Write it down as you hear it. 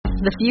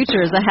The future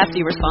is a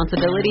hefty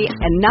responsibility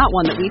and not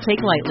one that we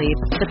take lightly.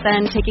 But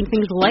then taking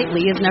things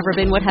lightly has never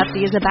been what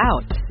Hefty is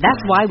about. That's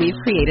why we've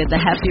created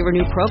the Hefty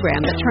Renew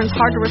program that turns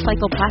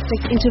hard-to-recycle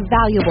plastics into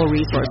valuable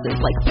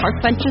resources like park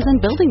benches and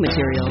building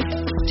materials.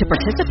 To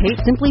participate,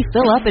 simply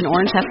fill up an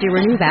orange Hefty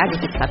Renew bag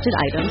with accepted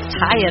items,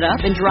 tie it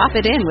up, and drop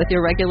it in with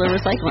your regular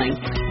recycling.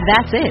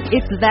 That's it.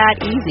 It's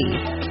that easy.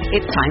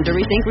 It's time to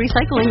rethink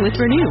recycling with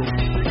Renew.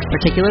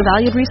 Particular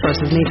valued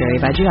resources may vary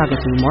by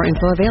geography. More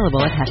info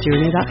available at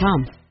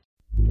heftyrenew.com.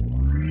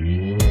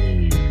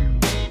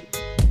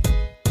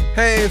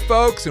 Hey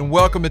folks, and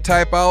welcome to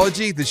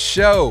Typology, the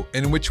show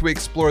in which we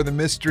explore the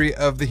mystery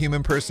of the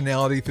human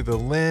personality through the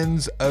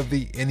lens of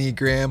the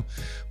Enneagram.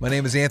 My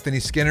name is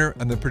Anthony Skinner.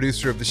 I'm the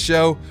producer of the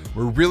show.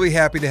 We're really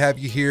happy to have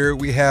you here.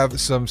 We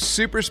have some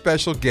super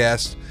special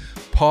guests,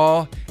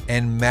 Paul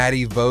and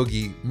Maddie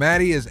Voge.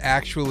 Maddie is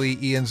actually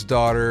Ian's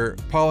daughter.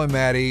 Paul and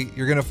Maddie,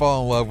 you're going to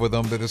fall in love with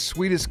them. They're the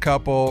sweetest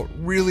couple,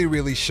 really,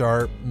 really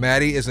sharp.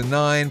 Maddie is a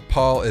 9,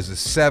 Paul is a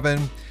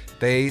 7.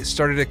 They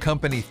started a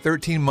company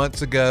 13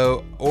 months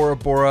ago,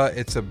 Bora.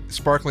 It's a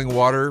sparkling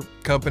water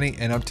company,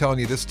 and I'm telling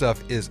you, this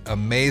stuff is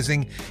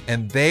amazing.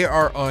 And they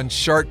are on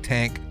Shark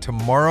Tank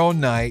tomorrow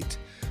night,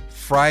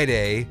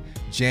 Friday,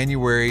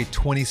 January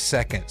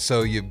 22nd.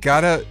 So you've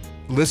got to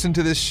listen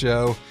to this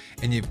show,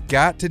 and you've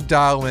got to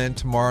dial in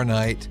tomorrow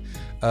night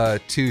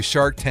to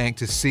Shark Tank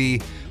to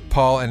see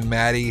Paul and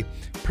Maddie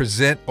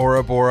present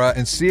Bora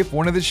and see if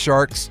one of the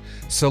sharks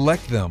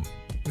select them.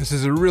 This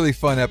is a really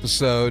fun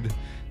episode.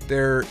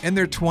 They're in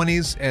their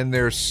 20s and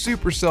they're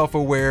super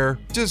self-aware.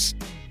 Just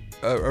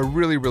a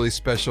really, really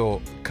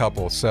special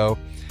couple. So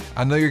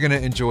I know you're going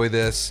to enjoy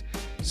this.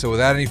 So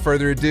without any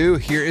further ado,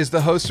 here is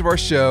the host of our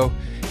show,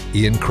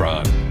 Ian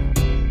Cron.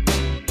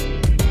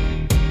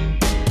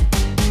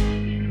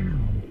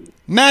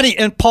 Maddie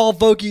and Paul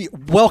Voge,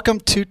 welcome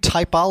to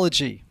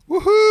Typology.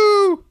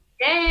 Woohoo!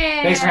 Yay!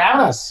 Thanks for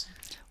having us.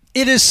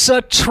 It is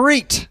a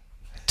treat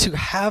to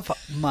have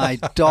my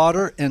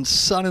daughter and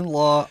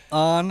son-in-law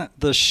on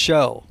the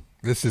show.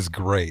 This is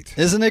great.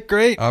 Isn't it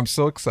great? I'm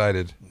so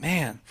excited.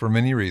 Man. For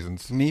many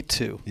reasons. Me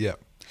too. Yeah.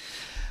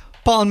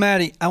 Paul and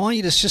Maddie, I want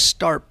you to just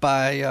start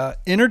by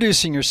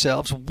introducing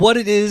yourselves, what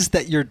it is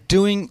that you're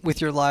doing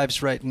with your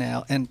lives right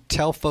now, and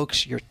tell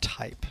folks your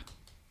type.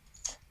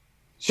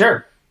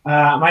 Sure.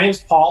 My name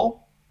is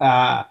Paul.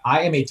 I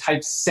am a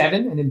type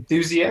 7, an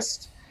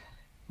enthusiast.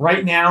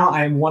 Right now,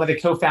 I'm one of the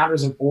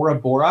co-founders of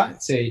Bora.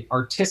 It's a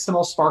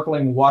artisanal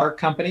sparkling water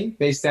company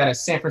based out of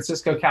San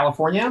Francisco,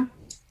 California.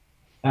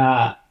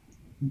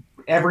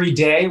 Every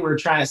day, we're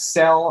trying to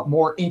sell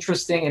more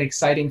interesting and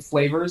exciting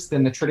flavors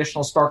than the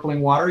traditional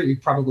sparkling water you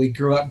probably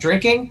grew up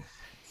drinking.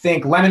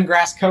 Think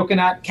lemongrass,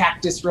 coconut,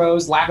 cactus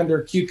rose,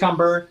 lavender,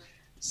 cucumber.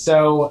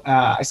 So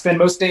I spend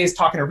most days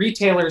talking to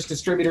retailers,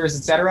 distributors,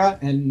 etc.,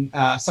 and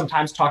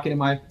sometimes talking to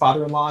my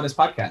father-in-law on his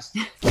podcast.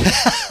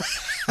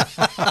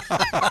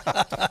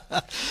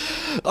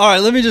 All right,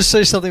 let me just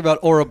say something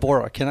about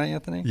Bora. Can I,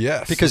 Anthony?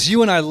 Yes. Because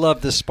you and I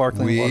love this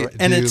sparkling water.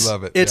 And do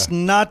love it. It's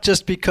not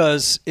just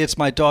because it's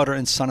my daughter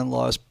and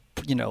son-in-law's,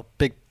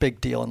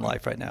 big deal in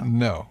life right now.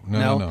 No,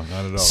 not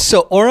at all.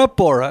 So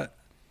Bora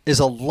is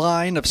a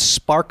line of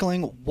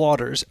sparkling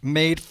waters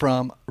made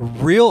from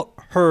real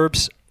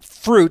herbs,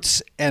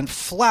 fruits, and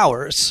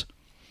flowers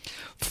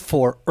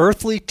for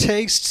earthly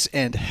tastes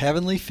and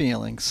heavenly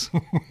feelings.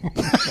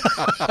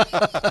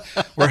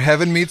 Where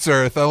heaven meets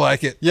earth. I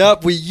like it.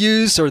 Yep,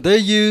 they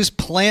use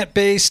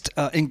plant-based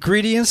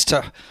ingredients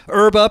to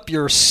herb up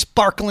your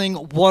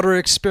sparkling water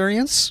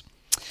experience.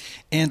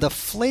 And the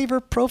flavor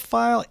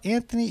profile,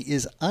 Anthony,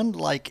 is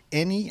unlike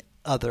any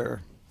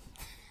other.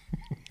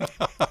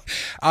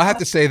 I'll have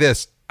to say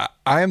this.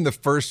 I am the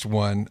first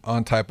one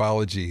on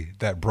Typology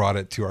that brought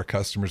it to our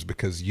customers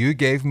because you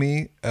gave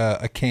me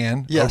a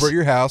can over at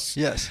your house.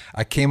 Yes.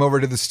 I came over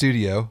to the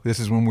studio. This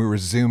is when we were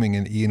Zooming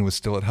and Ian was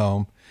still at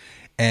home.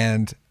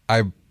 And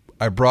I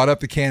brought up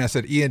the can. I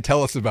said, Ian,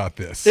 tell us about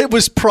this. It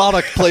was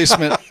product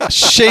placement,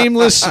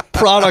 shameless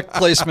product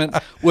placement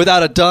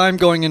without a dime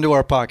going into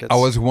our pockets. I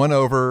was won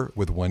over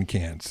with one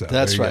can. So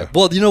that's right. Go.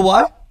 Well, you know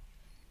why?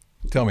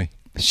 Tell me.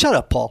 Shut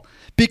up, Paul.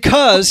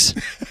 Because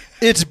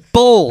it's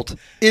bold,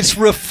 it's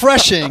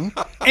refreshing,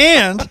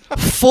 and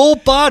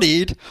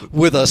full-bodied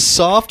with a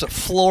soft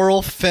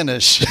floral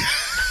finish.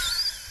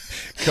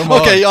 Come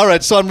on. Okay, all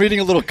right, so I'm reading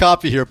a little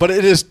copy here, but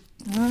it is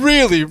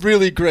really,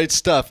 really great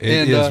stuff.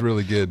 It is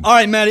really good. All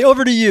right, Maddie,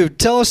 over to you.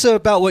 Tell us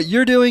about what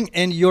you're doing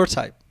and your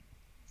type.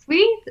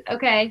 Sweet.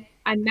 Okay,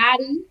 I'm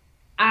Maddie.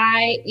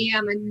 I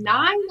am a 9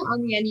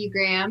 on the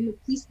Enneagram, the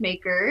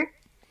peacemaker,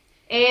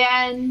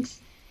 and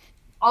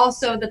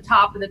also the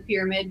top of the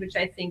pyramid, which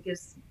I think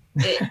is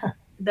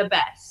the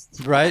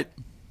best. Right.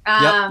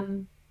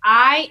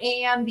 I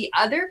am the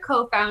other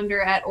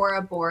co-founder at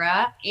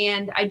Bora,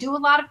 and I do a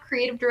lot of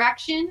creative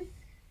direction.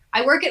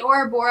 I work at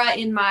Bora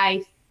in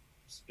my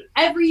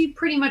every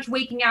pretty much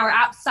waking hour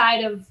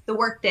outside of the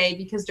workday,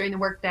 because during the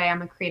workday,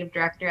 I'm a creative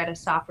director at a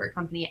software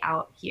company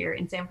out here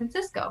in San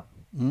Francisco.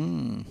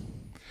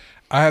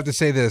 I have to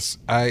say this,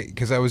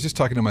 because I was just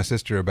talking to my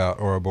sister about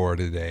Ora Bora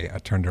today. I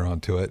turned her on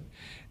to it,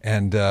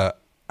 and I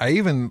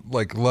even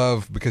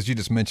love, because you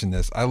just mentioned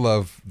this, I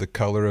love the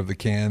color of the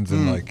cans,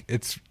 and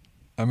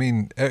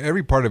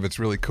every part of it's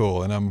really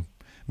cool. And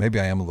maybe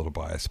I am a little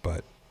biased,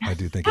 but I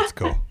do think it's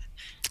cool.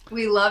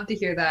 We love to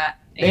hear that.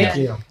 Thank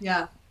you.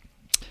 Yeah.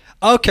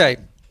 Okay.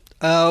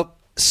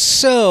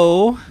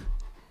 So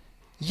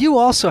you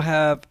also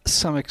have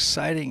some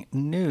exciting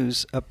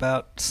news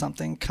about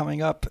something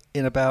coming up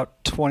in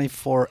about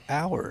 24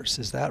 hours.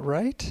 Is that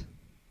right?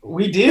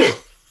 We do.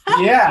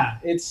 Yeah.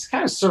 It's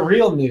kind of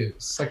surreal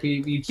news. Like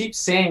we keep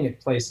saying it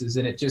places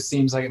and it just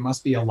seems like it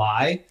must be a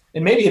lie.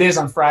 And maybe it is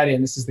on Friday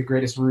and this is the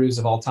greatest ruse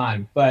of all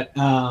time. But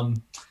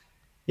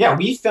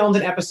we filmed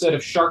an episode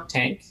of Shark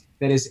Tank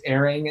that is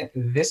airing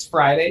this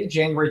Friday,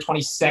 January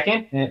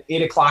 22nd at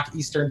 8 o'clock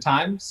Eastern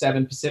Time,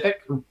 7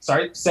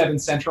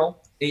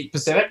 Central, 8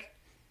 Pacific.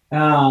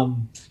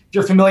 If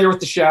you're familiar with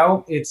the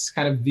show, it's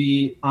kind of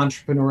the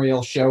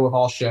entrepreneurial show of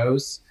all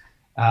shows.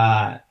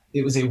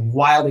 It was a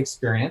wild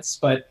experience,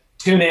 but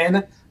tune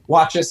in,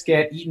 watch us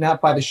get eaten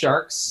up by the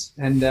sharks,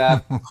 and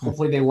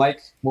hopefully they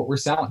like what we're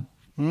selling.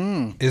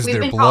 Is We've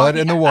there been blood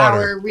in the water?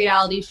 Our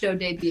reality show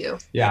debut.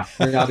 Yeah,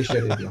 reality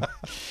show debut.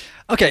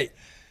 Okay,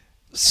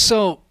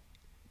 so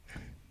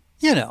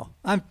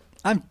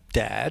I'm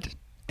Dad,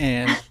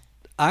 and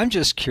I'm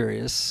just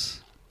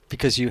curious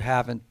because you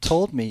haven't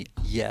told me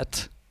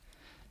yet.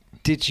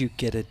 Did you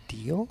get a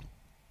deal?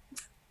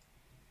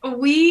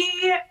 We,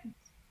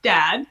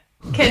 Dad,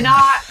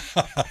 cannot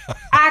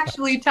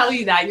actually tell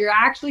you that. You're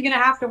actually going to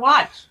have to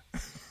watch.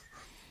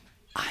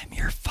 I'm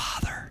your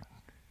father.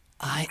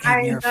 I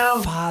am your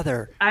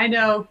father. I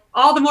know.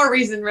 All the more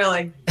reason,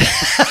 really.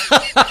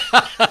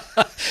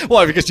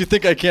 Why? Because you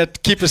think I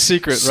can't keep a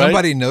secret, right?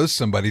 Somebody knows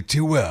somebody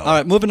too well. All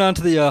right, moving on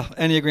to the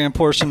Enneagram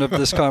portion of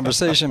this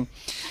conversation.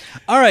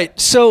 All right,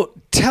 so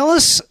tell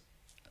us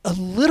a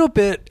little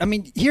bit. I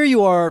mean, here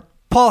you are.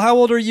 Paul, how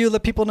old are you?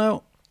 Let people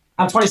know.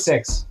 I'm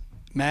 26.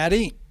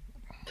 Maddie?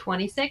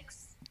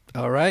 26.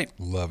 All right.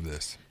 Love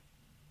this.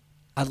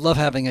 I love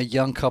having a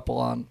young couple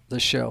on the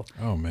show.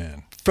 Oh,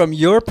 man. From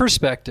your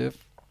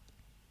perspective,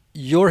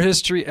 your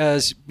history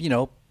as,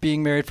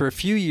 being married for a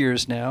few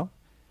years now,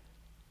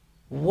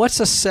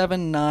 what's a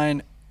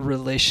 7-9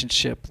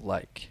 relationship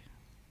like?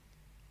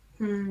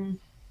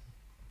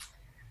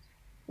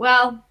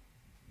 Well,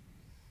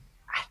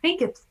 I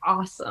think it's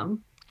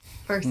awesome,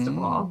 first of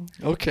all.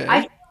 Okay.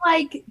 I feel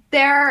like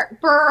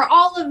for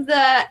all of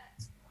the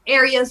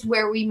areas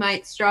where we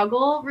might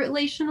struggle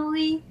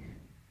relationally,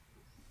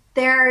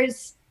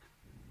 there's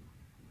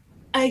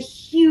a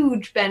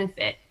huge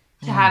benefit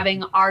to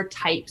having our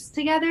types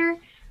together.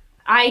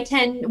 I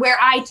tend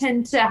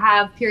to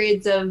have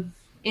periods of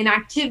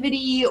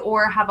inactivity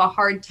or have a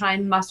hard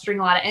time mustering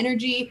a lot of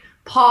energy.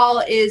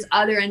 Paul is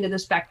other end of the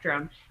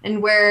spectrum,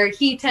 and where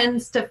he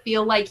tends to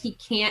feel like he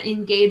can't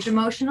engage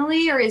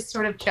emotionally or is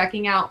sort of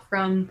checking out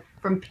from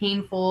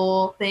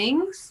painful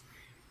things.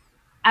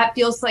 That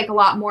feels like a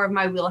lot more of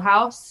my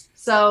wheelhouse.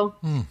 So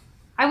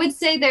I would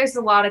say there's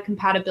a lot of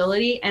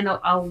compatibility and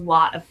a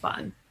lot of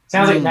fun.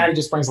 Sounds like Maddie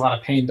just brings a lot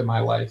of pain to my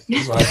life.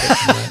 Is what I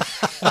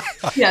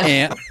think.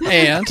 Yes.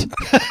 And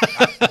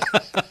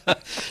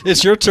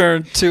it's your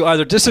turn to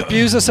either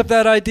disabuse us of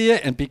that idea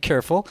and be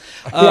careful.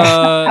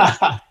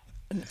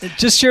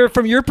 Just share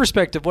from your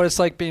perspective what it's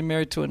like being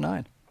married to a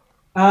 9.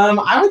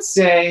 I would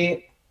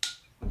say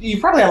you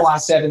probably had a lot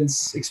of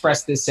 7s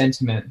express this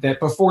sentiment that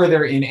before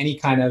they're in any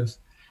kind of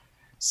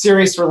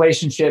serious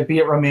relationship, be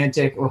it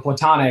romantic or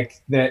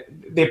platonic, that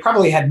they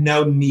probably had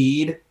no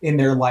need in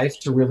their life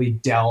to really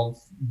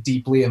delve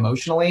deeply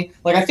emotionally.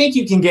 Like, I think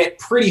you can get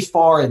pretty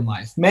far in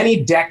life,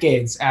 many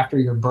decades after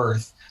your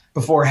birth,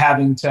 before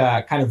having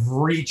to kind of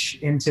reach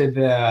into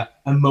the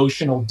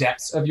emotional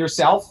depths of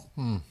yourself.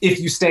 If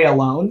you stay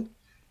alone,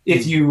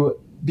 if you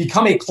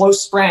become a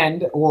close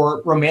friend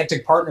or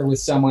romantic partner with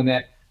someone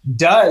that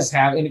does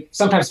have, and it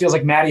sometimes feels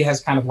like Maddie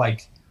has kind of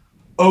like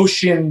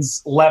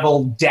oceans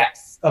level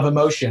depth of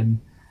emotion,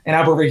 and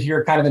I'm over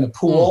here kind of in a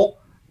pool.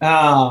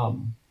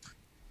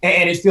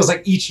 And it feels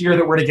like each year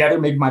that we're together,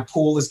 maybe my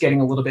pool is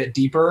getting a little bit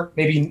deeper.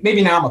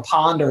 Maybe now I'm a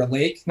pond or a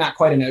lake, not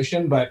quite an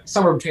ocean, but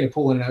somewhere between a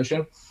pool and an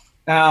ocean.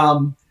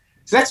 So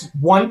that's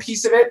one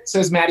piece of it.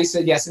 So as Maddie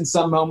said, yes, in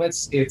some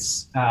moments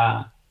it's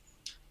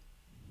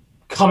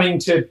coming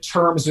to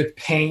terms with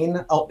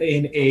pain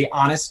in a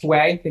honest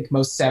way. I think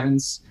most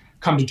 7s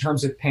come to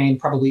terms with pain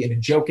probably in a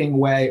joking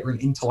way or an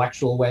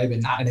intellectual way,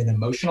 but not in an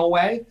emotional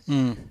way.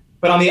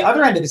 But on the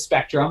other end of the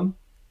spectrum,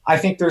 I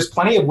think there's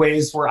plenty of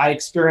ways where I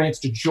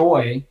experienced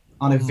joy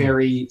on a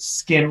very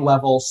skin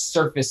level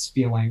surface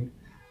feeling,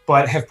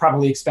 but have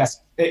probably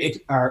expressed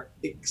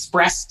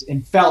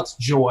and felt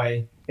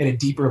joy at a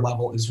deeper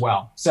level as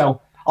well.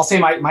 So I'll say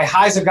my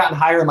highs have gotten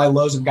higher and my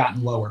lows have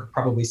gotten lower,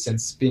 probably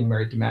since being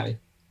married to Maddie.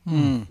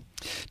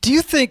 Do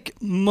you think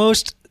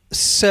most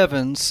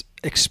 7s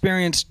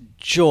experience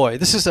joy?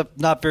 This is a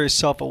not very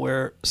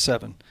self-aware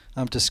 7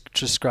 I'm just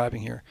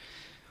describing here.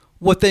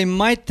 What they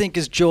might think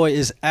is joy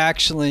is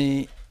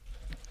actually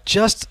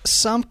just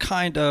some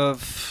kind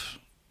of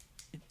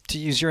to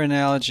use your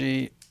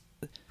analogy,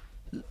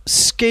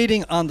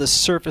 skating on the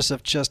surface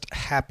of just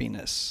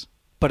happiness,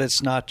 but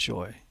it's not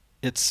joy.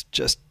 It's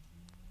just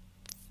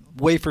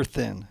wafer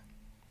thin.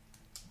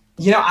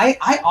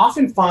 I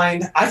often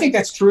find, I think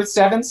that's true with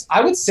sevens.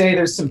 I would say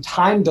there's some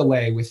time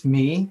delay with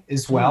me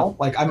as well.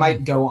 Like I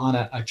might go on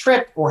a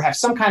trip or have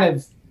some kind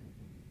of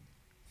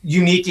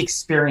unique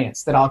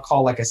experience that I'll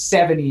call like a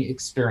 70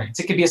 experience.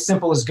 It could be as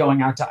simple as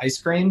going out to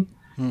ice cream.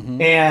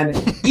 Mm-hmm.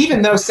 And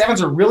even though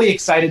sevens are really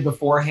excited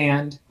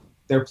beforehand,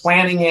 they're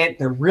planning it,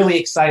 they're really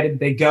excited,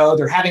 they go,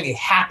 they're having a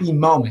happy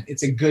moment.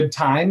 It's a good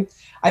time.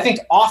 I think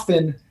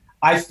often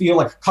I feel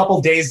like a couple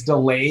days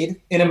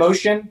delayed in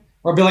emotion,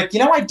 or be like,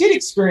 I did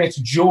experience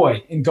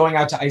joy in going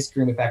out to ice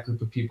cream with that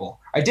group of people.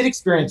 I did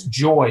experience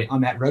joy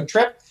on that road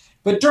trip.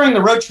 But during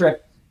the road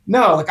trip,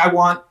 no, like I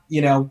want,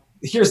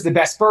 here's the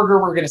best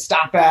burger we're going to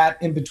stop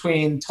at in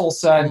between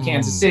Tulsa and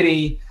Kansas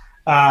City.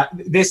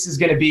 This is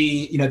going to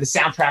be, the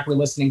soundtrack we're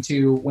listening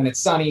to when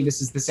it's sunny.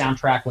 This is the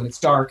soundtrack when it's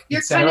dark,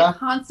 You're kind of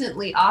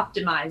constantly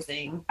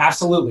optimizing.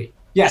 Absolutely.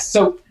 Yes.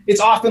 So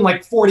it's often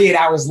like 48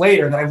 hours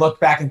later that I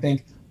look back and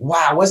think,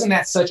 wow, wasn't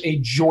that such a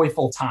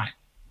joyful time,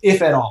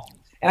 if at all?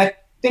 And I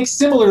think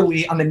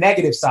similarly on the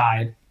negative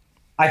side,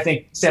 I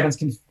think sevens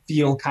can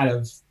feel kind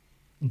of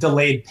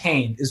delayed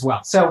pain as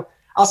well. So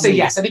I'll say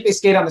yes, I think they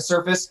skate on the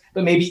surface,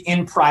 but maybe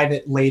in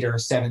private later,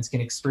 sevens can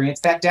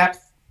experience that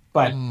depth,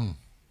 but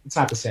it's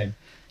not the same.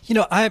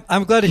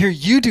 I'm glad to hear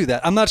you do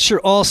that. I'm not sure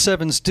all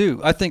sevens do.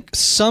 I think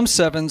some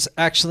sevens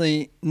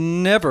actually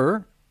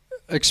never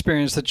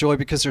experience the joy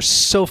because they're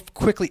so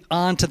quickly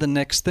on to the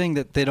next thing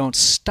that they don't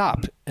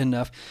stop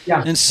enough.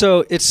 Yeah. And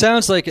so it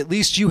sounds like at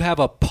least you have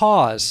a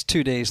pause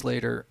 2 days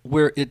later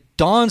where it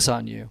dawns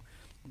on you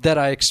that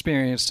I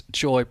experienced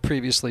joy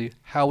previously.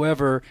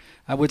 However,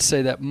 I would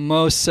say that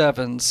most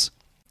sevens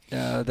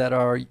that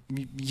are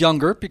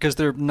younger, because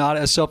they're not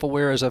as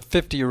self-aware as a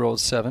 50-year-old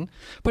seven,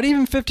 but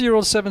even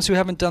 50-year-old sevens who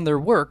haven't done their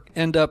work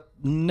end up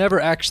never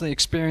actually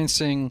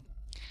experiencing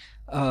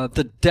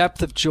the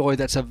depth of joy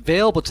that's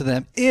available to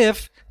them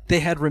if they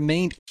had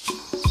remained.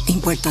 In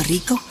Puerto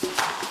Rico,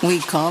 we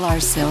call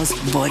ourselves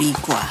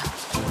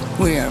Boricua.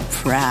 We're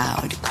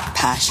proud,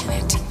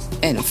 passionate,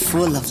 and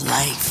full of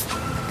life.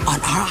 On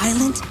our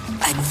island,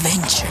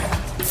 adventure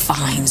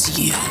finds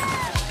you.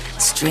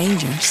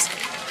 Strangers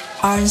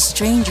aren't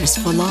strangers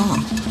for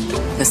long.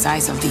 The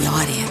size of the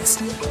audience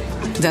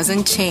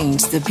doesn't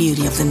change the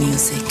beauty of the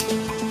music,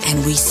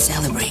 and we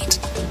celebrate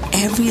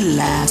every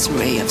last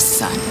ray of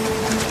sun.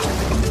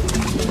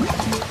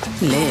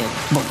 Live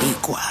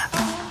Boricua.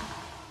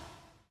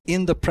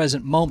 In the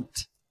present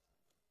moment.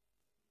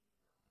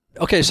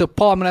 Okay, so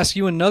Paul, I'm going to ask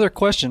you another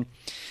question.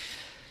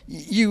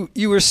 You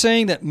were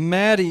saying that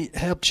Maddie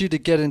helped you to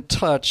get in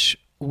touch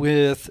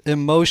with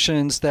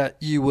emotions that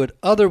you would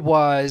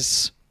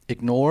otherwise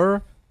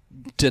ignore,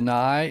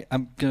 deny.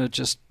 I'm going to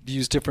just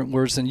use different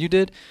words than you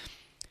did.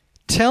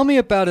 Tell me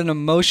about an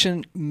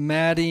emotion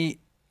Maddie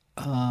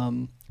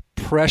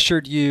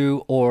pressured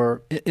you,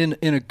 or in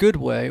a good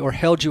way, or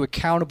held you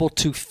accountable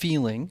to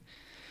feeling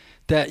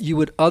that you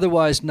would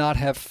otherwise not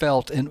have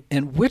felt,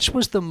 and which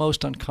was the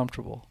most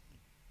uncomfortable?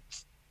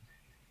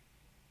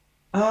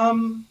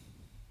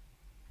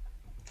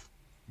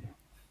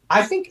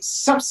 I think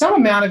some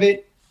amount of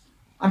it,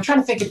 I'm trying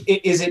to think of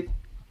it,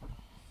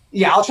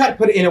 I'll try to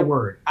put it in a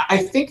word. I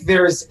think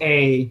there's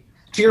to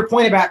your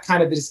point about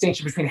kind of the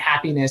distinction between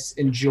happiness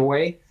and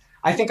joy,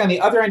 I think on the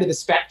other end of the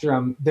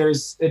spectrum,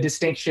 there's a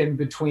distinction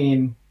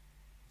between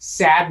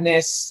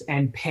sadness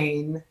and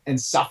pain and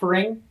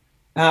suffering.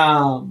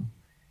 I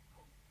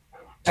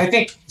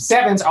think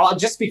sevens, I'll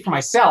just speak for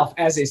myself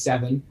as a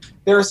seven,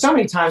 there are so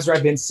many times where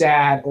I've been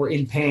sad or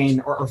in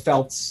pain or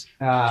felt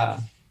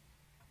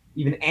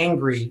even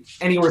angry,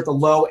 anywhere at the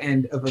low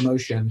end of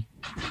emotion.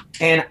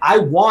 And I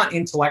want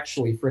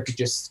intellectually for it to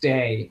just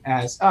stay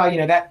as,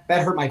 that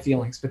hurt my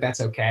feelings, but that's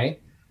okay.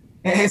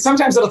 And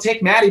sometimes it'll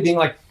take Maddie being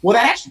like, well,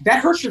 that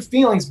hurts your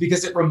feelings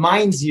because it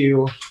reminds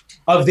you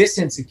of this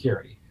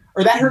insecurity,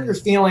 or that hurt your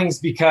feelings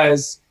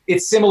because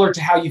it's similar to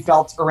how you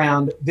felt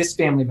around this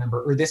family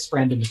member or this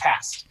friend in the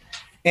past.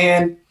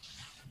 And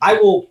I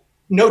will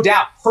no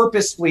doubt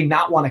purposefully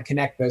not want to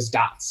connect those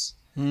dots.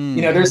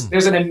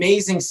 There's an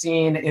amazing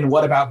scene in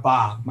What About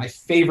Bob, my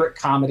favorite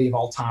comedy of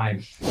all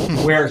time,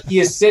 where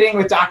he is sitting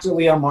with Dr.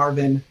 Leo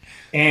Marvin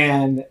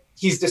and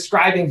he's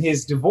describing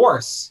his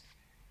divorce.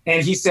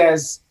 And he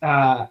says,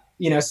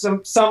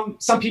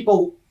 some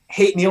people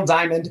hate Neil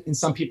Diamond and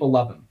some people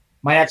love him.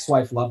 My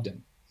ex-wife loved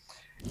him.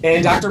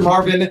 And Dr.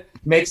 Marvin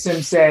makes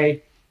him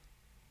say,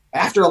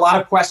 after a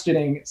lot of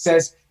questioning,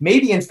 says,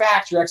 maybe in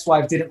fact your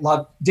ex-wife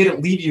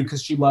didn't leave you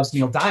because she loves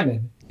Neil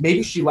Diamond.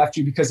 Maybe she left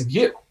you because of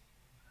you.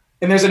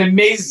 And there's an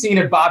amazing scene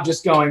of Bob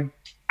just going,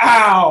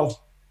 ow,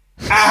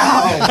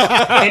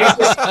 ow. And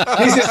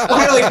he's just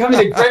finally coming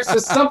to grips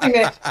with something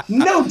that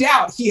no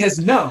doubt he has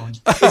known.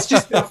 It's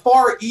just a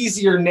far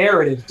easier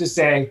narrative to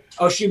say,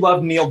 oh, she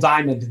loved Neil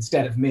Diamond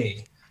instead of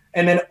me.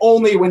 And then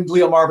only when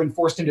Leo Marvin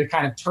forced him to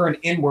kind of turn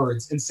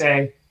inwards and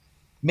say,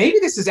 maybe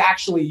this is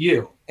actually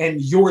you and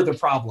you're the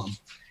problem.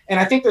 And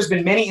I think there's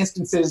been many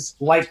instances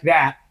like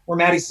that where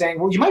Maddie's saying,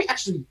 well, you might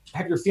actually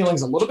have your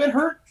feelings a little bit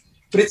hurt,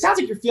 but it sounds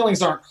like your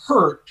feelings aren't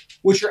hurt.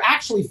 What you're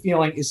actually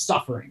feeling is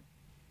suffering.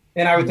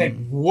 And I would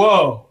think,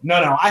 whoa,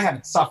 no, I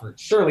haven't suffered.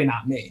 Surely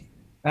not me.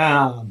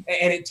 And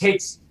it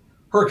takes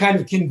her kind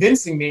of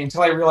convincing me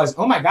until I realize,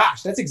 oh my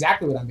gosh, that's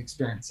exactly what I'm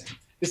experiencing.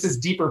 This is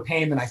deeper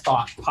pain than I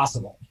thought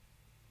possible.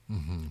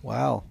 Mm-hmm.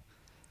 Wow.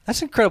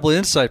 That's incredible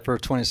insight for a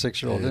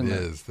 26-year-old, isn't it?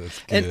 It is. That's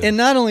good. And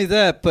not only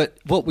that, but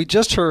what we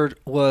just heard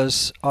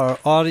was our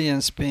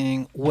audience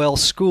being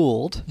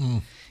well-schooled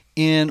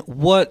in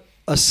what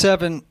a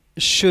 7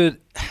 should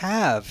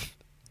have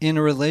in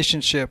a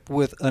relationship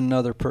with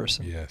another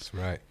person. Yes,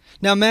 right.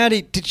 Now,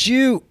 Maddie,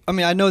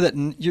 I know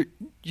that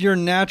you're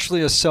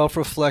naturally a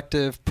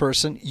self-reflective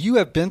person. You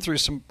have been through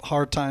some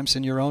hard times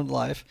in your own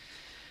life,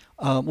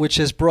 which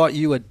has brought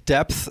you a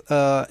depth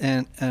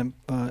and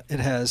it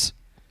has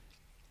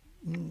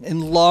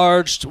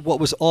enlarged what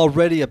was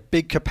already a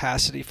big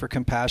capacity for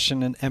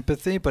compassion and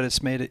empathy, but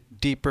it's made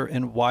it deeper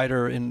and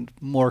wider and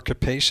more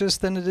capacious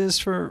than it is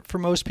for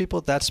most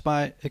people. That's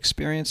my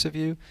experience of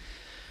you.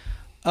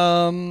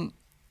 How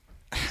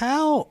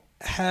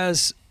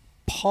has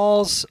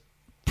Paul's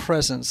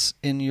presence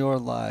in your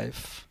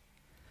life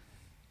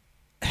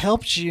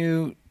helped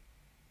you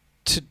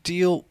to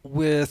deal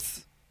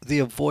with the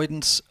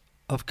avoidance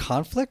of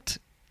conflict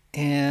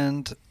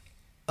and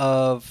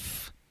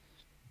of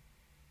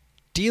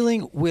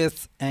dealing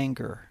with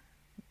anger?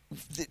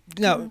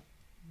 Now,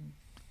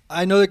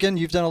 I know, again,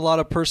 you've done a lot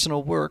of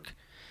personal work,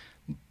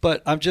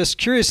 but I'm just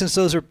curious, since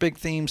those are big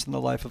themes in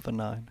the life of a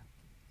 9.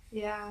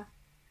 Yeah.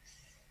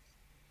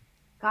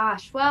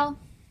 Gosh, well,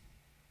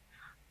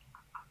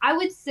 I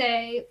would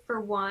say,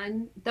 for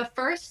one, the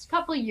first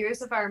couple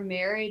years of our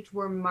marriage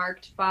were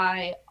marked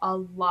by a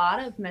lot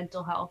of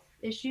mental health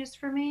issues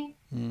for me.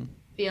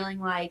 Feeling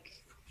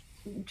like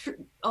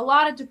a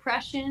lot of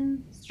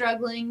depression,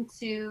 struggling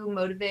to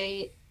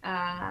motivate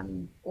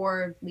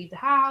or leave the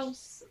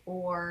house,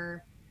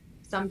 or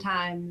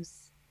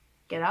sometimes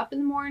get up in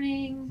the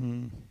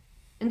morning.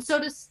 And so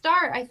to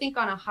start, I think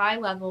on a high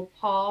level,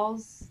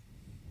 Paul's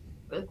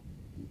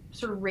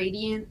sort of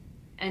radiant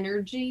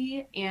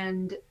energy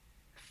and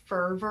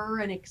fervor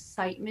and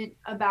excitement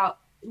about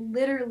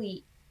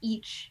literally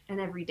each and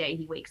every day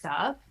he wakes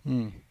up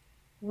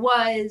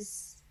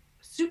was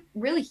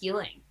really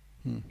healing.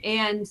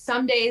 And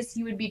some days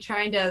he would be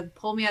trying to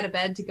pull me out of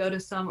bed to go to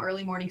some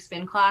early morning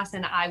spin class,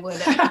 and I would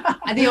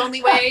the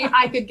only way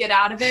I could get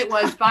out of it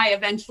was by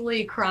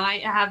eventually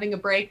crying, having a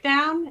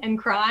breakdown and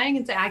crying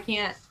and say, I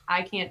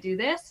can't do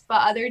this.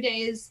 But other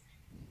days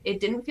it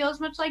didn't feel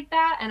as much like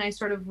that, and I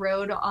sort of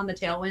rode on the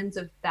tailwinds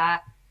of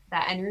that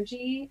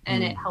energy,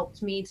 and it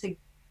helped me to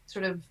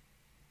sort of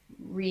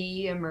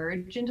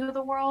re-emerge into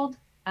the world.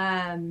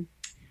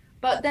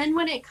 But then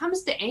when it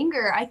comes to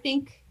anger, I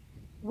think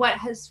what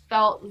has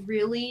felt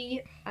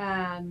really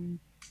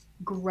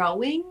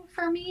growing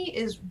for me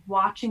is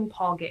watching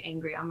Paul get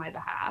angry on my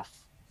behalf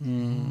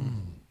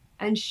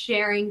and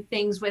sharing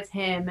things with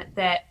him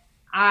that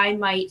I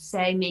might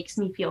say makes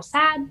me feel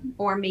sad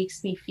or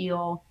makes me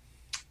feel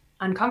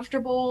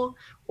uncomfortable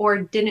or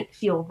didn't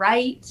feel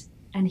right,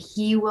 and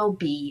he will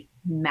be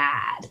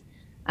mad.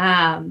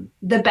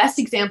 The best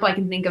example I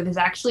can think of is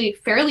actually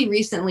fairly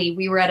recently.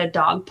 We were at a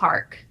dog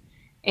park,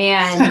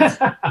 and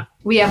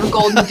we have a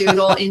golden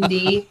doodle,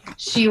 Indy.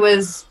 She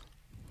was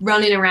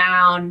running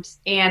around,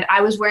 and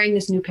I was wearing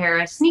this new pair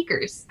of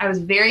sneakers. I was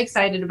very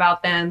excited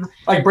about them.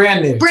 Like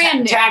brand new. Brand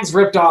new. Tags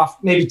ripped off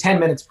maybe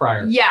 10 minutes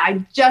prior. Yeah,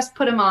 I just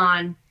put them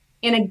on.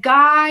 And a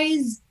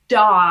guy's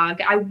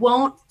dog, I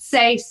won't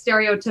say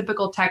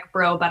stereotypical tech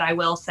bro, but I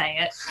will say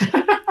it.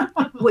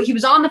 Well, he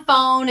was on the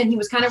phone and he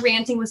was kind of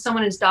ranting with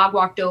someone. His dog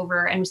walked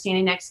over and was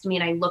standing next to me,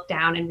 and I looked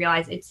down and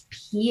realized it's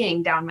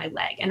peeing down my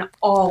leg and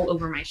all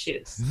over my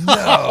shoes. No.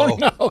 Oh,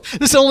 no.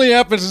 This only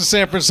happens in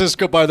San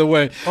Francisco, by the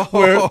way,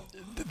 where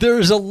there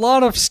is a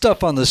lot of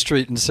stuff on the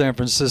street in San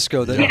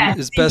Francisco that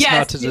is best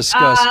not to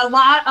discuss. A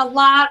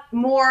lot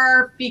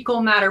more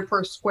fecal matter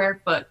per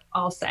square foot,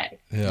 I'll say.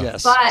 Yeah.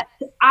 Yes. But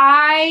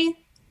I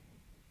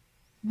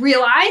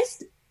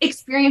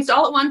experienced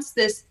all at once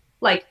this,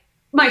 like,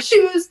 my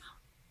shoes,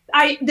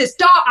 this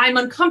dog, I'm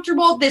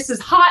uncomfortable, this is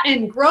hot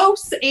and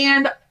gross,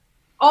 and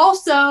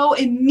also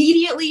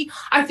immediately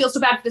I feel so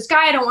bad for this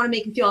guy. I don't want to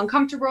make him feel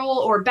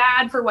uncomfortable or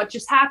bad for what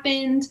just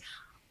happened.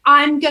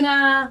 I'm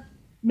gonna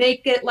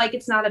make it like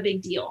it's not a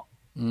big deal.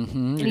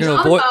 Mm-hmm.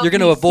 You're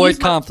gonna avoid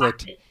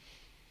conflict.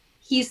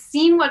 He's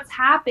seen what's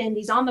happened.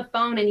 He's on the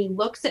phone and he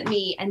looks at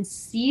me and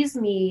sees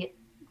me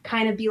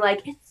kind of be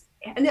like,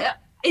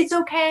 it's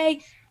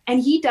okay. And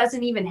he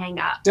doesn't even hang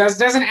up.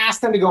 Doesn't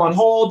ask them to go on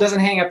hold, doesn't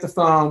hang up the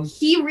phone.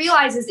 He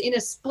realizes in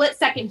a split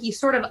second, he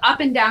sort of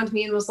up and down to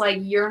me and was like,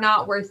 you're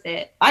not worth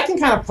it. I can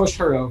kind of push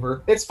her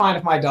over. It's fine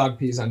if my dog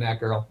pees on that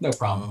girl. No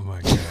problem. Oh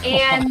my God.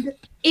 And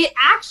it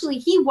actually,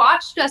 he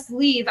watched us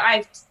leave.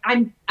 I've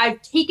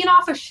taken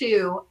off a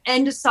shoe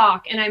and a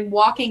sock, and I'm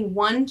walking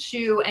one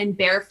shoe and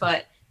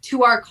barefoot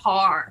to our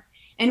car.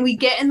 And we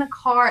get in the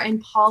car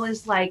and Paul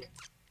is like,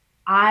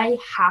 I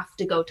have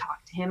to go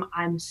talk to him.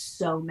 I'm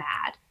so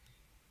mad.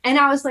 And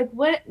I was like,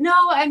 what? No,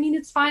 I mean,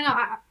 it's fine.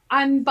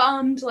 I'm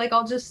bummed. Like,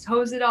 I'll just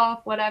hose it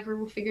off, whatever,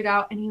 we'll figure it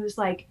out. And he was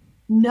like,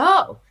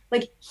 no,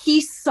 like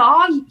he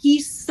saw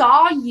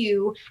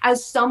you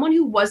as someone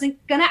who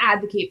wasn't going to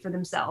advocate for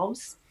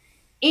themselves.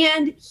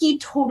 And he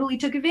totally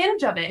took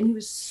advantage of it. And he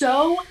was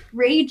so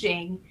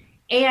raging.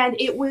 And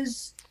it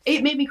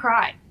made me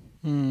cry.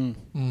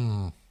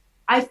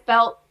 I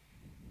felt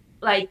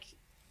like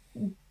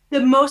the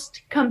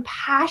most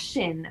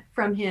compassion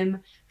from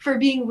him for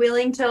being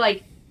willing to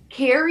like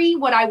carry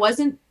what I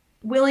wasn't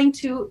willing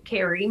to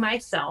carry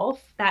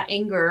myself, that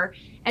anger,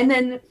 and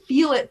then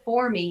feel it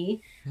for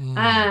me.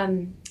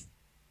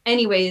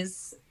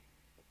 Anyways,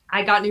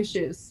 I got new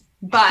shoes,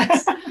 but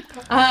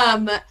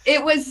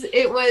it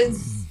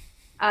was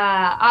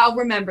I'll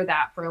remember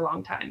that for a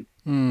long time.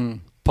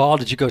 Paul,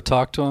 did you go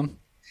talk to him?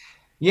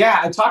 Yeah,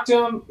 I talked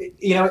to him.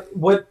 You know,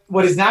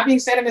 what is not being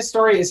said in this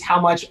story is how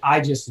much I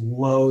just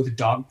loathe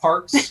dog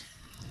parks.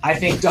 I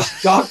think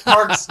dog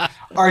parks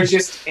are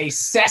just a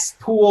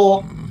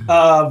cesspool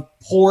of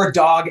poor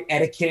dog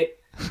etiquette,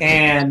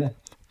 and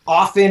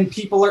often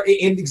people are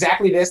in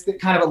exactly this, that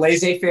kind of a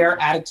laissez-faire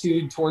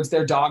attitude towards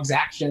their dog's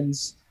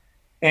actions.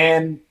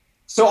 And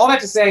so all that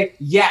to say,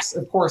 yes,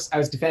 of course, I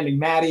was defending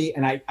Maddie,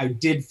 and I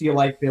did feel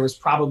like there was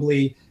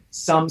probably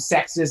some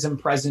sexism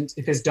present.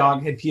 If his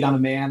dog had peed on a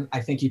man,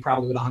 I think he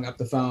probably would have hung up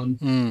the phone.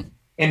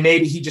 And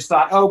maybe he just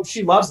thought, oh,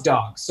 she loves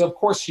dogs, so of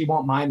course she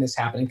won't mind this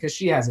happening because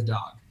she has a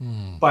dog.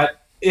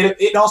 But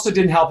it also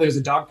didn't help that it was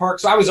a dog park,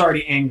 so I was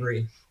already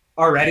angry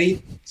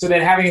already. So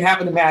then having it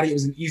happen to Maddie, it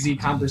was an easy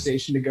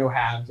conversation to go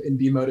have and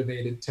be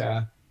motivated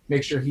to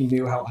make sure he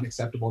knew how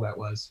unacceptable that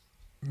was.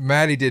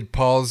 Maddie, did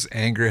Paul's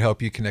anger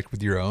help you connect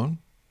with your own?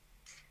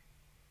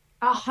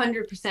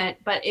 100%,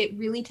 but it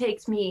really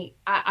takes me,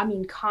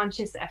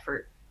 conscious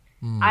effort.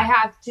 I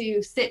have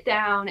to sit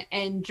down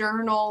and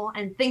journal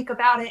and think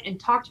about it and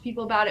talk to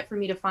people about it for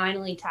me to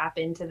finally tap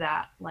into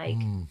that. Like,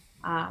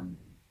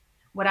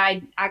 what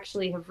I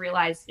actually have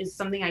realized is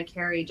something I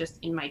carry just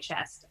in my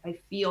chest. I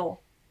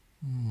feel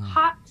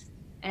hot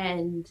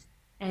and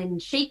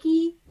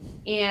shaky,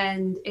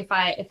 and if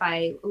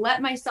I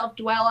let myself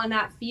dwell on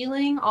that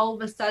feeling, all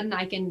of a sudden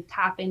I can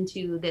tap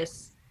into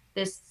this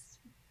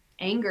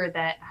anger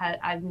that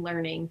I'm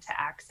learning to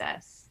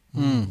access.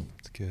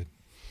 That's good.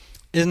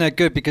 Isn't that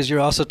good? Because you're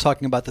also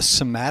talking about the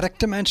somatic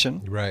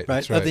dimension, right,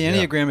 of the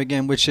Enneagram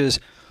again, which is,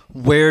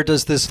 where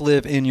does this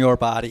live in your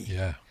body?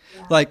 Yeah.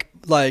 Like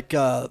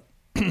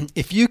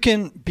if you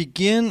can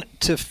begin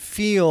to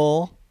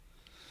feel,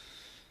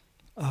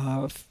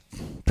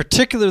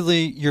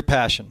 particularly your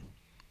passion,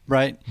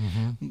 right?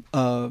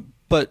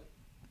 But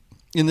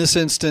in this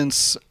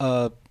instance,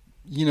 a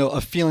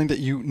feeling that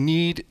you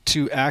need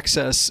to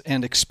access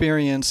and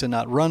experience and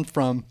not run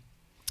from,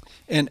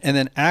 and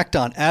then act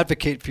on,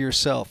 advocate for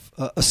yourself,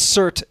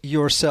 assert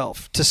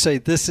yourself to say,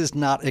 this is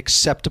not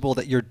acceptable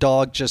that your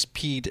dog just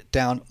peed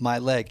down my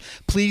leg.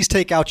 Please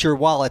take out your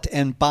wallet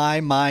and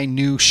buy my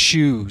new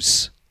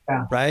shoes,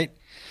 right?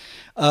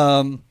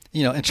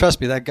 And trust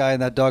me, that guy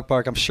in that dog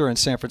park, I'm sure in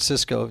San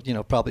Francisco,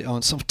 probably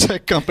owns some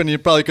tech company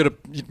and probably could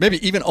have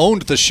maybe even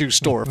owned the shoe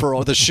store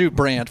or the shoe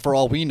brand for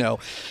all we know.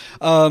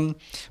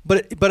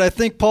 But I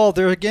think, Paul,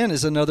 there again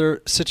is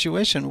another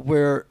situation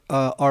where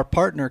our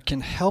partner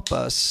can help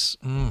us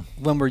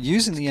when we're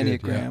using the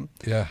Enneagram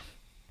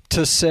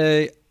to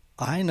say,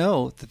 I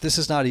know that this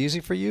is not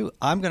easy for you.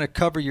 I'm going to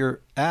cover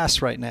your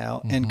ass right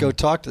now and go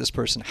talk to this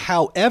person.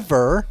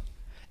 However,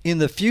 in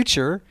the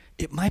future,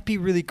 it might be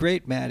really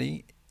great,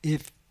 Maddie,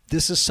 if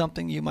this is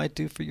something you might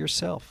do for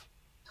yourself.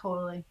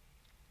 Totally.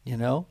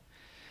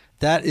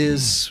 That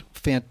is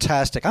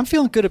fantastic. I'm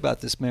feeling good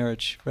about this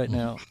marriage right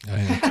now. I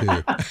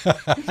am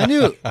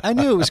too. I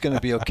knew it was going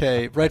to be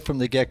okay right from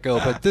the get-go,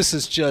 but this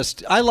is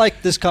just, I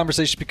like this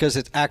conversation because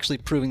it's actually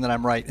proving that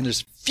I'm right. And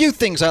there's few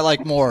things I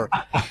like more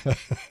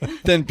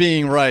than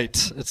being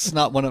right. It's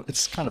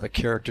kind of a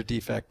character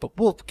defect, but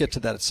we'll get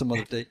to that at some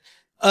other date.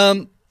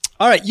 All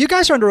right. You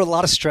guys are under a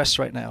lot of stress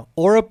right now.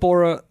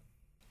 Bora,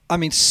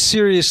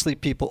 seriously,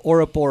 people,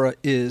 Bora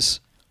is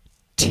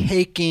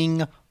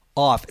taking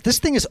off. This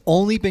thing has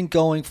only been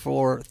going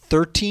for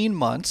 13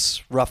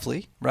 months,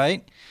 roughly,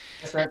 right?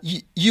 That's right.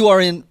 You are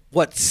in,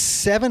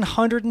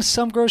 700 and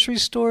some grocery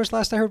stores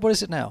last I heard? What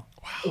is it now?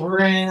 Wow. We're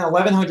in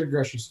 1,100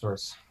 grocery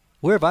stores.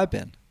 Where have I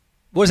been?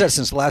 What is that,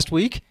 since last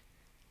week?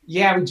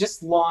 Yeah, we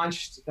just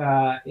launched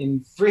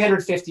in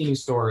 350 new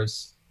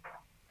stores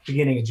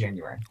beginning of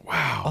January.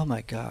 Wow. Oh,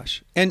 my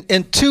gosh.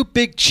 And two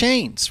big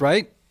chains,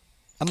 right?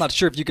 I'm not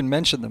sure if you can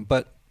mention them,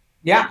 but...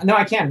 Yeah, no,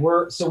 I can.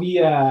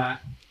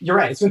 You're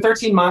right. It's been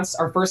 13 months.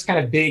 Our first kind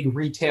of big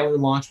retailer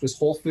launch was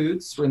Whole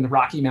Foods. We're in the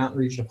Rocky Mountain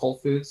region of Whole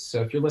Foods.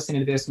 So if you're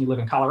listening to this and you live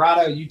in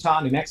Colorado,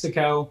 Utah, New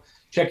Mexico,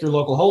 check your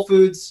local Whole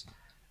Foods.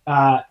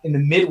 In the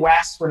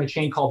Midwest, we're in a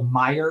chain called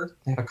Meijer.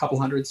 They have a couple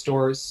hundred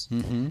stores.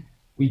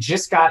 We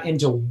just got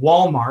into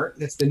Walmart.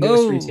 That's the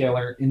newest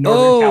retailer in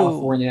Northern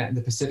California and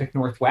the Pacific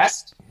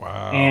Northwest.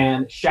 Wow.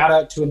 And shout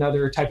out to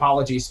another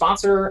typology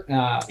sponsor.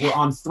 We're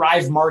on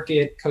Thrive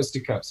Market coast to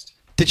coast.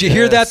 Did you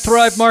hear that,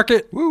 Thrive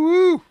Market? Woo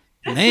woo.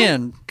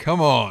 Man. Come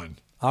on.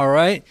 All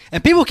right.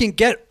 And people can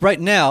get right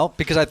now,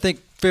 because I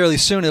think fairly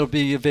soon it'll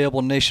be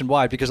available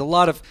nationwide, because a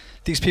lot of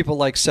these people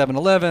like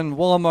 7-Eleven,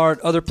 Walmart,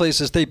 other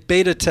places, they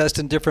beta test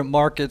in different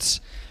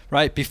markets,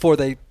 right, before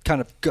they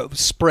kind of go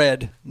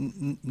spread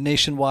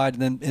nationwide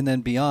and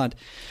then beyond.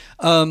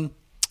 What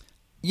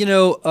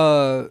was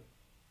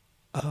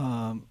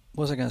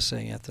I going to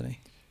say, Anthony?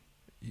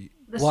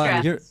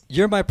 Wow,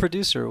 you're my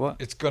producer. What?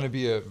 It's going to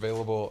be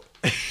available.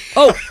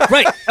 Oh,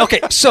 right. Okay,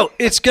 so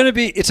it's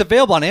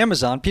available on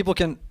Amazon. People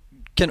can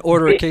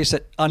order a case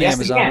on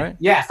Amazon, right?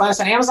 Yeah, find us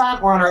on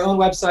Amazon or on our own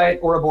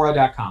website,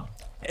 orabora.com.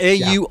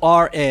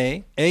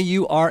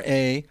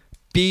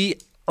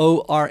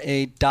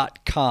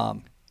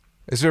 AURABORA.com.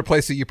 Is there a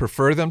place that you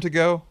prefer them to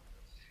go?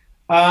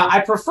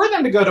 I prefer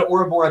them to go to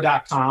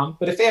orabora.com,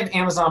 but if they have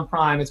Amazon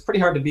Prime, it's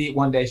pretty hard to beat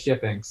one-day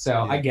shipping,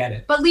 so I get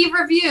it. But leave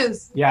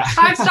reviews. Yeah.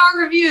 5-star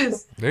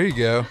reviews. There you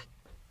go.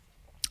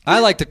 I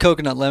like the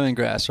coconut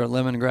lemongrass or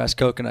lemongrass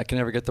coconut. I can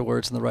never get the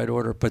words in the right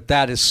order, but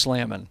that is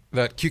slamming.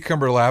 That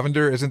cucumber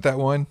lavender, isn't that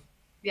one?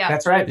 Yeah.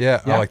 That's right.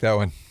 Yeah, I like that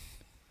one.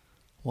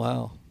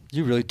 Wow.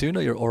 You really do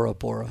know your Ora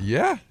Bora.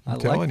 Yeah, I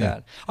like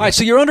that. All right,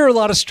 so you're under a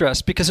lot of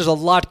stress because there's a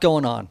lot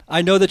going on.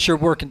 I know that you're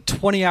working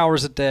 20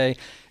 hours a day,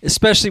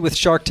 especially with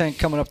Shark Tank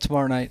coming up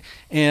tomorrow night.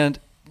 And,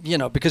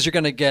 because you're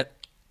going to get,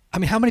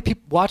 how many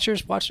people watch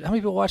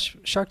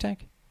Shark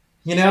Tank?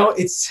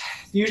 It's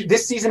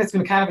this season it's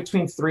been kind of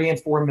between 3 and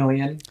 4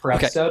 million per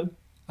episode. Okay.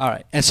 All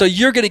right. And so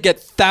you're going to get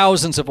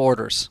thousands of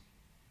orders.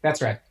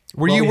 That's right.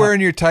 Were you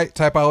wearing your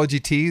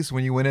typology tees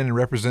when you went in and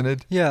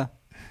represented? Yeah.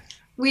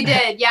 We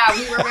did, yeah.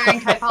 We were wearing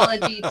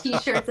typology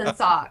T-shirts and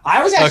socks.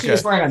 I was actually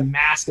just wearing a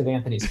mask of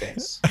Anthony's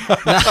face.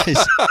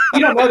 Nice. You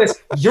don't know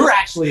this. You're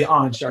actually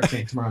on Shark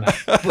Tank tomorrow night.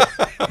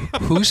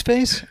 Whose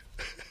face?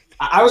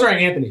 I was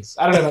wearing Anthony's.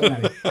 I don't know about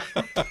Maddie.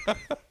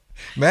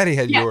 Maddie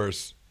had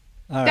yours.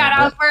 All God, right,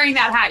 I was wearing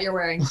that hat you're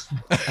wearing.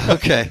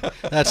 Okay,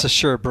 that's a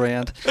sure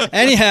brand.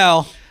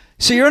 Anyhow,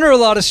 so you're under a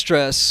lot of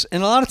stress,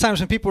 and a lot of times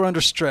when people are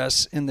under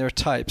stress in their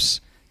types,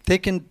 they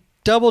can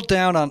double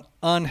down on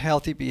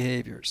unhealthy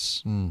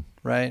behaviors,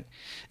 right?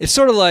 It's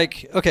sort of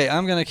like, okay,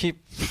 I'm going to keep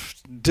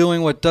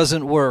doing what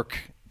doesn't work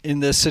in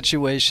this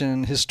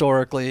situation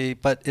historically,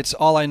 but it's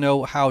all I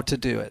know how to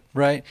do it,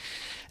 right?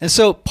 And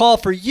so, Paul,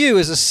 for you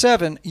as a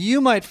 7,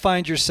 you might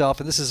find yourself,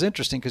 and this is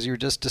interesting because you were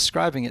just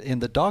describing it in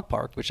the dog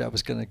park, which I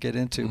was going to get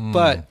into,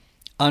 but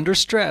under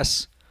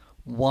stress,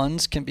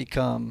 1s can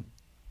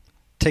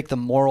take the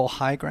moral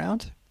high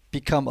ground,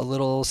 become a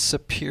little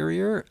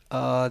superior.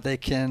 They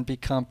can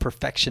become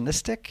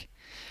perfectionistic.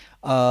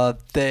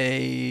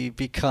 They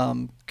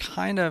become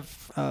kind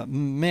of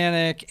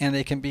manic, and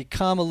they can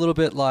become a little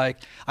bit like,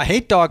 I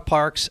hate dog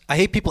parks. I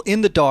hate people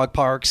in the dog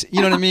parks.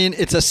 You know what I mean?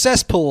 It's a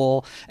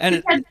cesspool. And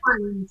You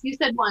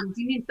said 1s.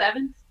 You mean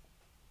 7s?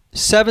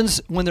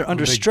 7s, when they're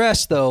under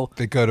stress, though,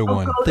 they go to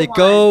 1. They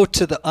go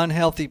to the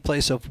unhealthy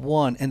place of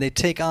 1, and they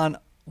take on,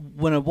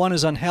 when a 1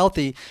 is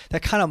unhealthy,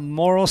 that kind of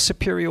moral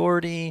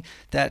superiority,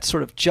 that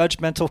sort of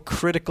judgmental,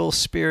 critical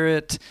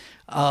spirit,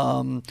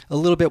 a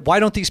little bit, why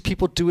don't these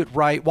people do it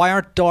right? Why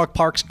aren't dog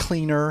parks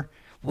cleaner?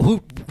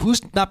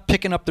 Who's not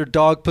picking up their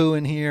dog poo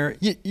in here?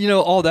 You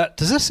know, all that.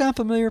 Does this sound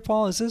familiar,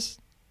 Paul? Is this?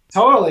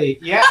 Totally.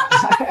 Yeah,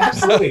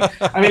 absolutely.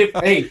 I mean,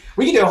 hey,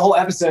 we can do a whole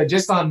episode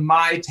just on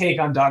my take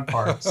on dog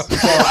parks. So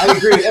I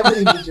agree with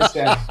everything you just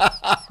said.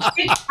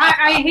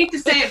 I hate to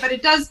say it, but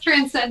it does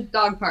transcend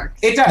dog parks.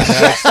 It does.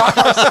 Yes, dog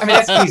parks, I mean,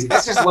 that's easy.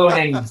 That's just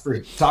low-hanging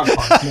fruit. Dog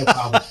parks, no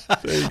problem.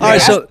 All right,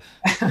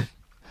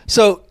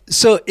 so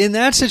in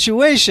that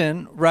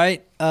situation,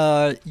 right,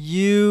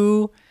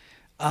 you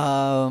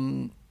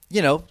kind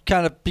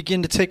of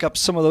begin to take up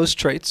some of those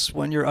traits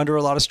when you're under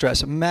a lot of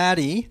stress.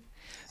 Maddie,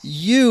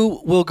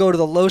 you will go to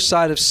the low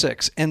side of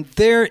 6, and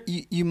there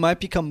you might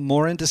become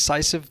more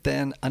indecisive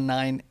than a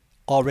 9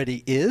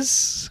 already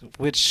is,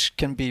 which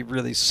can be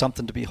really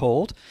something to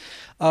behold.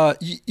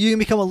 You can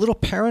become a little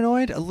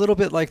paranoid, a little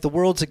bit like the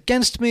world's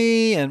against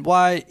me, and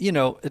why,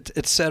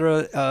 et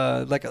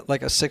cetera.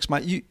 Like a 6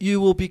 might. You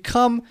will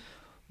become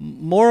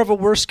more of a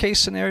worst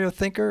case scenario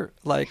thinker,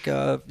 like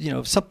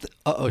something.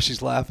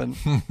 She's laughing.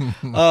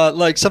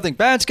 Like something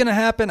bad's gonna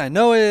happen. I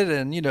know it,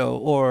 and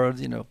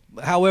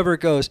however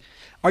it goes.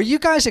 Are you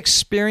guys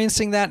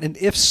experiencing that? And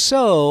if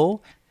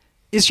so,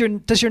 does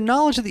your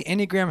knowledge of the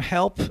Enneagram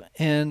help?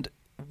 And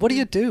what do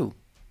you do?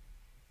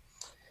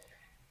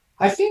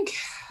 I think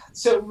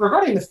so.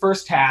 Regarding the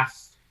first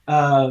half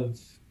of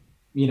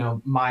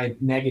my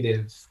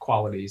negative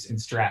qualities and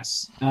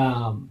stress,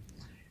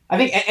 I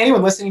think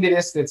anyone listening to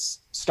this that's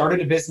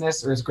started a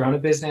business or has grown a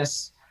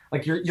business,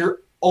 like you're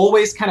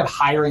always kind of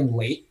hiring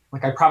late.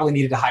 Like I probably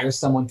needed to hire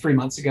someone 3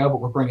 months ago,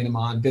 but we're bringing them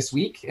on this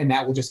week, and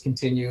that will just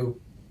continue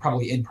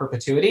probably in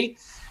perpetuity.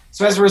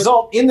 So as a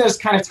result, in those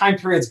kind of time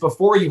periods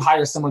before you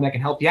hire someone that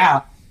can help you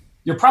out,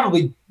 you're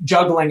probably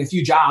juggling a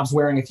few jobs,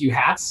 wearing a few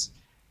hats.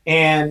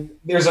 And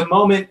there's a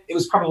moment, it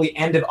was probably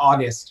end of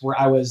August, where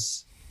I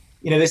was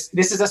this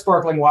is a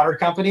sparkling water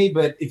company,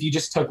 but if you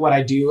just took what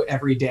I do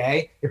every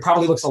day, it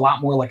probably looks a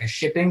lot more like a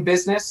shipping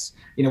business.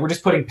 We're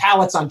just putting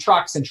pallets on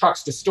trucks and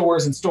trucks to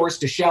stores and stores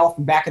to shelf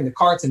and back in the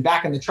carts and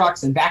back in the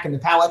trucks and back in the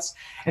pallets.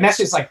 And that's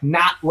just like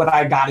not what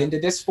I got into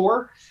this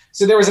for.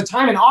 So there was a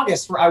time in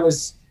August where I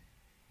was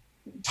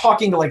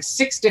talking to like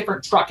 6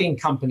 different trucking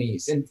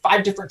companies, and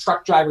 5 different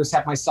truck drivers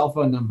have my cell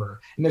phone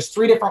number. And there's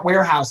 3 different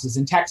warehouses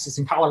in Texas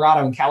and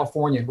Colorado and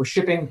California. We're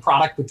shipping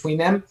product between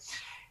them.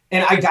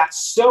 And I got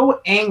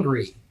so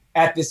angry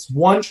at this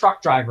one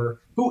truck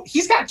driver who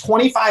he's got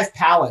 25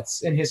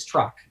 pallets in his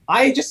truck.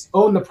 I just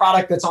own the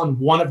product that's on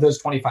one of those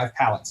 25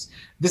 pallets.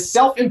 The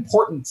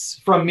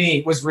self-importance from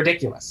me was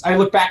ridiculous. I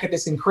look back at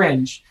this and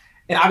cringe.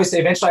 And obviously,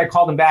 eventually I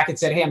called him back and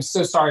said, hey, I'm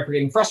so sorry for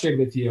getting frustrated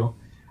with you.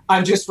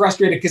 I'm just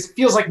frustrated because it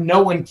feels like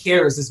no one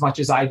cares as much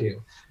as I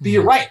do. But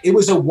you're right. It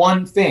was a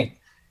one thing.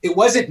 It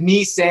wasn't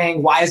me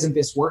saying, why isn't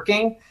this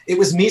working? It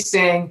was me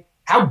saying,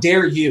 how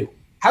dare you?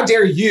 How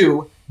dare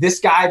you, this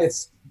guy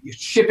that's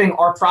shipping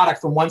our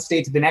product from one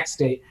state to the next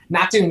state,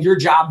 not doing your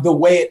job the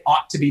way it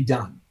ought to be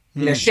done?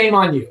 Shame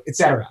on you,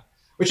 etc.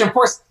 Which, of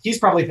course, he's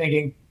probably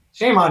thinking,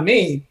 shame on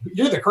me.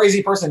 You're the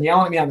crazy person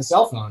yelling at me on the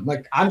cell phone.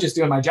 Like, I'm just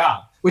doing my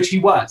job, which he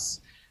was.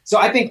 So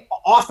I think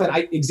often,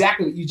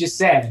 exactly what you just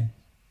said,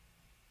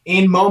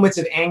 in moments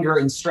of anger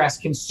and stress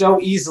can so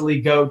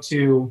easily go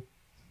to,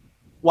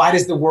 why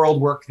does the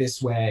world work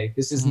this way?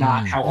 This is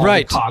not how all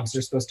the cogs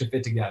are supposed to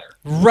fit together.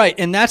 Right.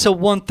 And that's a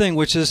one thing,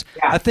 which is,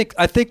 I think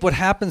what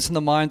happens in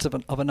the minds of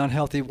an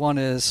unhealthy one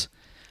is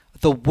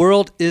the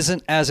world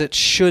isn't as it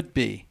should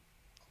be.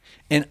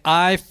 And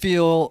I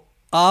feel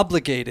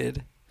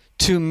obligated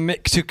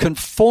to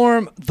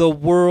conform the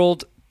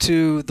world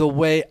to the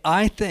way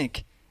I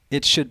think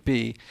it should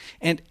be.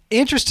 And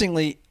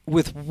interestingly,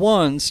 with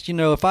ones,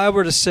 if I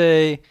were to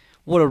say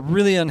what a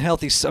really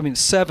unhealthy,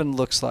 7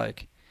 looks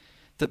like,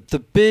 the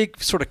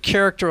big sort of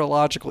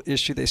characterological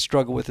issue they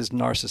struggle with is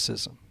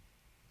narcissism.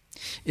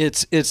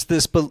 It's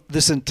this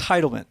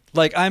entitlement.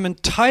 Like, I'm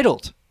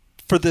entitled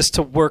for this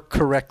to work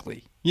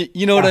correctly.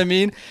 You know what I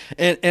mean?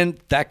 And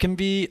that can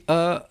be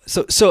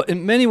so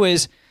in many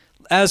ways,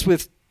 as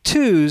with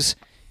 2s,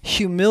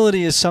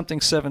 humility is something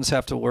 7s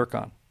have to work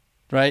on,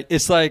 right?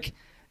 It's like,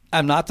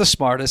 I'm not the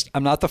smartest.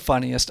 I'm not the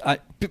funniest.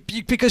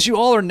 Because you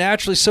all are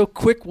naturally so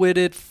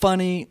quick-witted,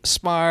 funny,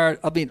 smart.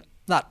 I mean,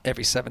 not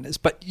every 7 is,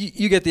 but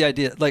you get the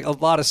idea. Like, a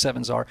lot of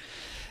 7s are.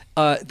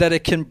 That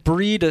it can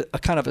breed a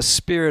kind of a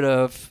spirit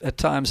of, at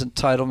times,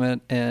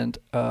 entitlement, and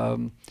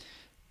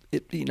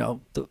it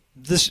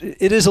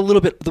is a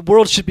little bit. The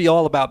world should be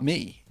all about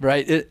me,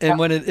 right? And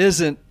when it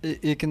isn't,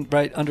 it can,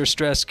 right, under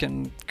stress,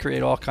 can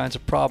create all kinds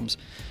of problems.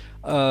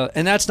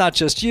 And that's not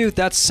just you,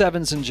 that's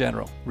 7s in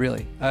general,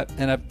 really.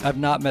 And I've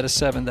not met a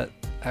 7 that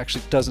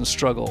actually doesn't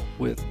struggle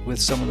with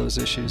some of those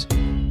issues.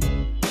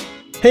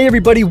 Hey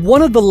everybody,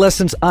 one of the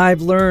lessons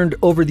I've learned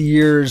over the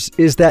years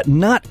is that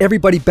not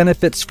everybody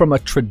benefits from a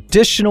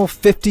traditional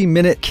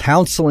 50-minute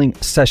counseling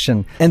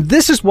session. And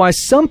this is why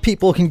some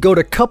people can go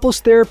to couples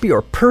therapy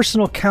or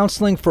personal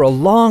counseling for a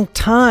long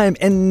time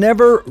and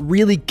never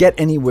really get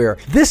anywhere.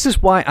 This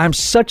is why I'm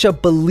such a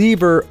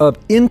believer of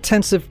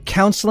intensive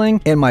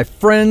counseling and my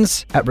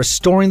friends at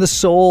Restoring the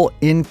Soul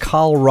in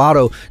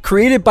Colorado,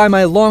 created by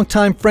my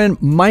longtime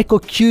friend Michael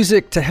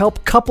Cusick to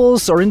help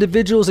couples or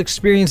individuals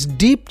experience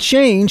deep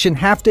change in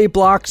half-day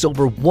blocks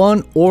over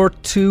 1 or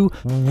 2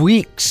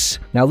 weeks.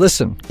 Now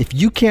listen, if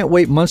you can't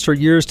wait months or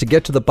years to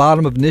get to the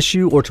bottom of an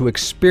issue or to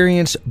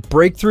experience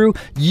breakthrough,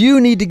 you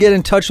need to get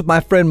in touch with my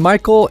friend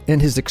Michael and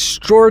his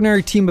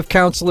extraordinary team of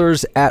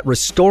counselors at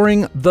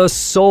Restoring the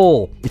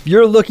Soul. If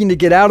you're looking to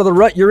get out of the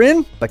rut you're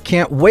in, but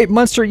can't wait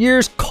months or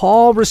years,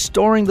 call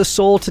Restoring the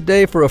Soul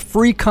today for a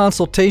free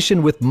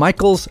consultation with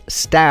Michael's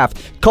staff.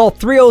 Call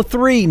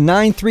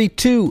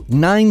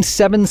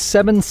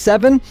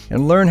 303-932-9777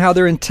 and learn how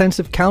their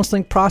intensive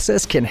counseling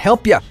process can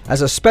help you.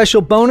 As a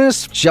special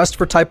bonus, just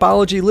for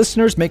Typology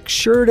listeners, make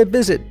sure to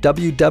visit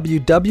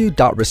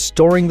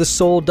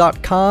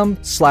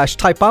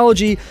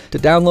www.restoringthesoul.com/typology to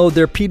download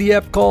their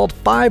PDF called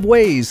 5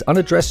 Ways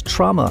Unaddressed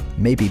Trauma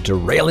May Be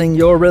Derailing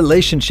Your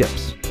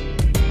Relationships.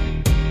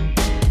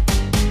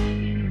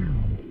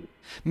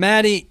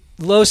 Maddie,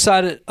 low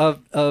side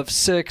of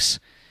 6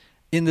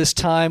 in this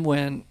time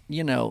when,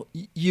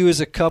 you as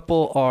a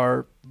couple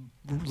are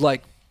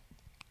like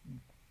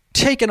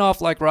taken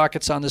off like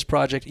rockets on this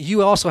project.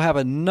 You also have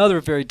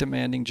another very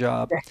demanding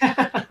job.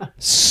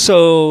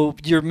 So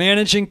you're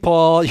managing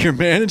Paul, you're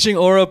managing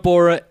Ora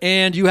Bora,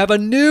 and you have a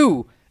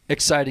new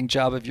exciting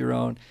job of your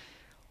own.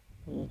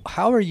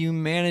 How are you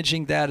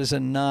managing that as a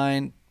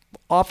 9?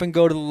 Often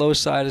go to the low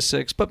side of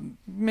 6, but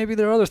maybe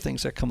there are other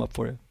things that come up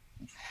for you.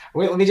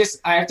 Wait,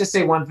 I have to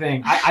say one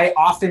thing. I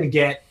often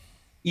get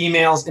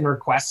emails and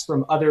requests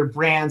from other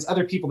brands,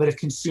 other people that have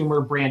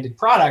consumer branded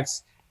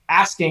products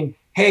asking,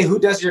 hey, who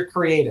does your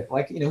creative?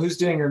 Like, who's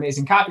doing your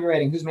amazing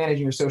copywriting? Who's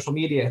managing your social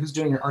media? Who's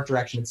doing your art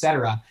direction, et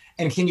cetera?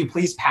 And can you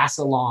please pass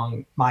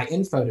along my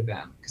info to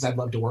them? Because I'd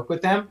love to work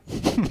with them.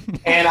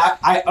 And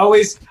I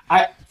always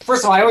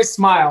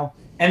smile.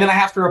 And then I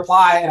have to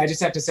reply, and I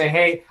just have to say,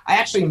 hey, I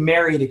actually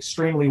married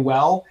extremely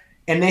well,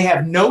 and they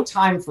have no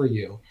time for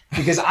you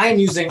because I am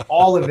using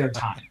all of their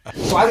time.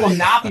 So I will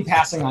not be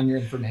passing on your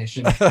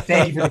information.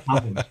 Thank you for the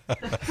compliment.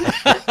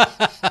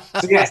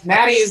 So yes,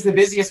 Maddie is the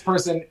busiest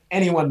person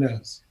anyone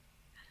knows.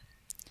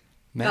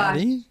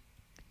 Maddie?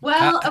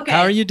 Well, okay.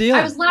 How are you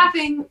dealing? I was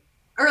laughing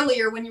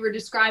earlier when you were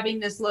describing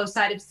this low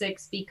side of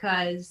 6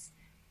 because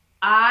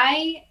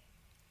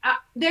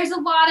there's a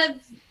lot of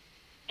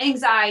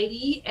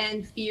anxiety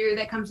and fear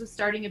that comes with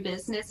starting a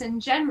business in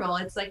general.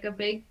 It's like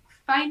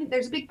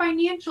there's a big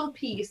financial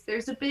piece.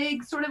 There's a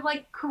big sort of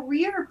like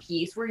career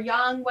piece. We're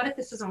young. What if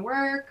this doesn't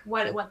work?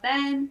 What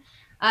then?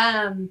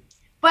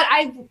 But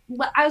I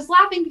was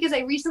laughing because I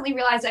recently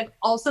realized I've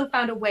also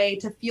found a way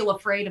to feel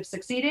afraid of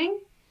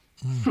succeeding.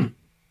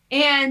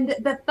 And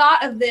the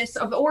thought of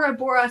Ora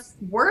Bora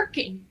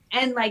working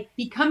and like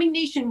becoming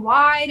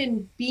nationwide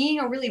and being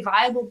a really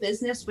viable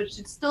business, which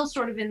is still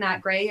sort of in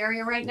that gray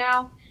area right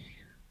now.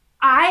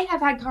 I have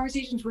had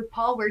conversations with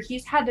Paul where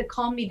he's had to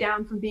calm me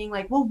down from being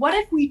like, well, what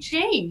if we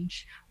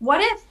change?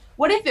 What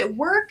if it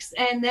works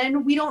and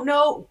then we don't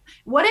know?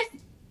 What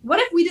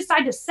if we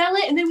decide to sell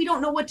it and then we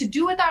don't know what to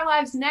do with our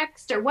lives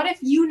next? Or what if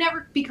you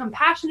never become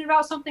passionate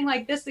about something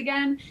like this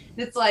again?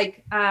 It's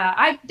like,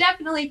 I've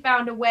definitely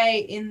found a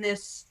way in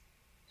this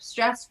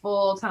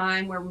stressful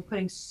time where we're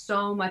putting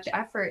so much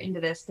effort into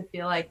this to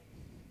feel like,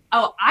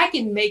 oh, I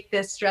can make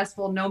this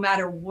stressful no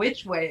matter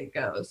which way it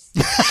goes.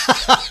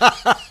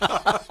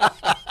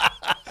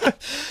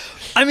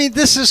 I mean,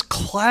 this is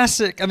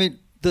classic. I mean,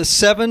 the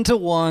 7 to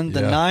 1,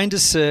 the 9 to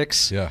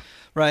 6. Yeah.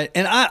 Right.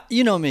 And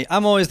you know me,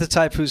 I'm always the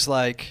type who's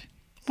like,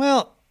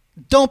 well,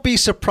 don't be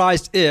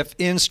surprised if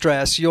in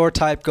stress your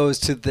type goes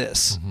to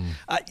this. Mm-hmm.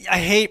 I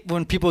hate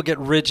when people get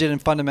rigid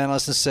and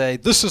fundamentalist and say,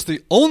 this is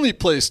the only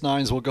place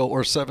 9s will go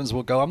or 7s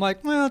will go. I'm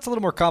like, well, it's a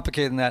little more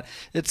complicated than that.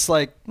 It's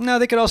like, no,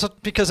 they could also,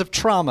 because of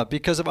trauma,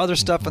 because of other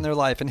stuff in their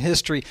life and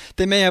history,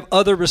 they may have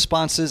other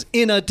responses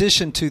in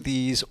addition to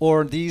these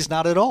or these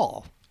not at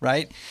all.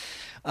 Right.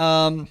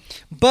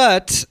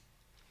 But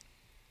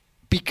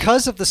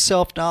because of the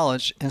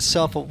self-knowledge and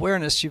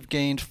self-awareness you've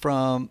gained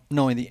from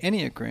knowing the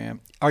Enneagram,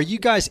 are you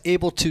guys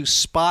able to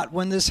spot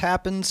when this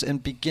happens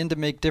and begin to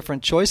make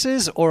different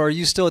choices? Or are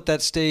you still at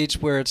that stage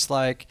where it's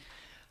like,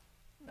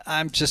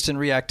 I'm just in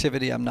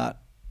reactivity.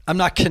 I'm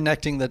not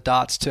connecting the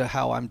dots to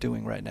how I'm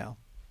doing right now?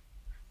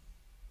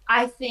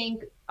 I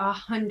think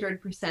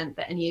 100%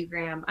 the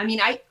Enneagram. I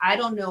mean, I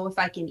don't know if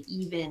I can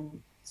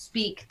even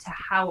speak to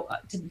how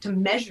to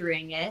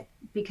measuring it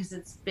because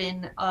it's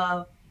been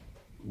a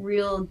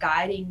real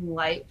guiding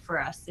light for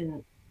us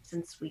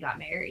since we got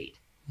married.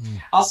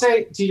 I'll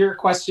say to your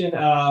question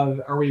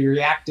of are we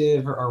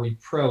reactive or are we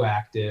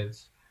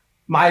proactive?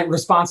 My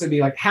response would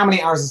be like, how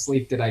many hours of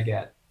sleep did I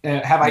get?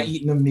 Have I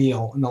eaten a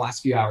meal in the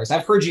last few hours?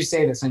 I've heard you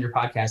say this on your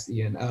podcast,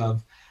 Ian,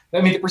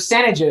 the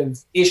percentage of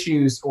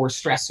issues or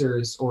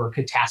stressors or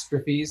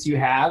catastrophes you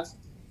have,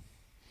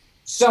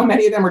 so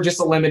many of them are just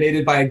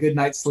eliminated by a good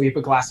night's sleep,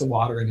 a glass of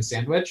water, and a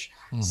sandwich.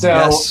 Mm-hmm. So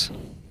yes.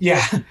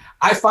 Yeah,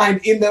 I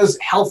find in those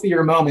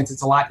healthier moments,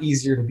 it's a lot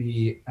easier to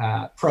be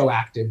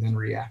proactive than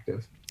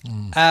reactive.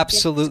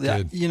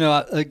 Absolutely. You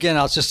know, again,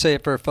 I'll just say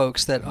it for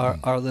folks that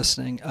are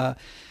listening.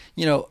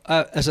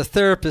 As a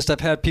therapist,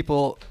 I've had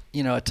people,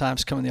 at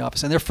times come in the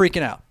office and they're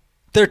freaking out.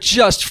 They're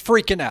just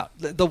freaking out.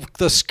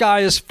 The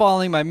sky is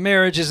falling. My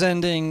marriage is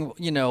ending,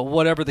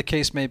 whatever the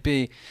case may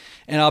be.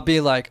 And I'll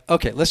be like,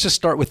 okay, let's just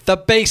start with the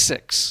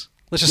basics.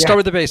 Start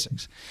with the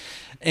basics.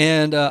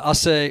 And I'll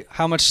say,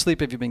 how much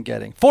sleep have you been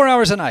getting? 4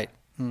 hours a night.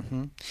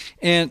 Mm-hmm.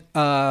 And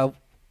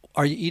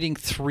are you eating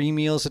 3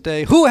 meals a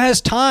day? Who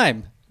has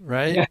time?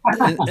 Right? Yeah.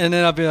 and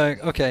then I'll be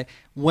like, okay,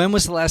 when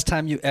was the last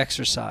time you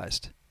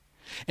exercised?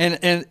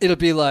 And it'll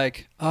be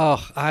like,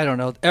 oh, I don't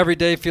know. Every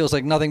day feels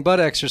like nothing but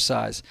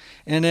exercise.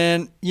 And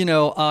then,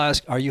 I'll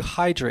ask, are you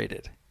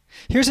hydrated?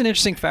 Here's an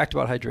interesting fact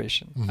about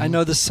hydration. Mm-hmm. I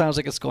know this sounds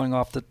like it's going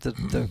off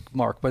the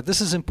mark, but this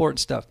is important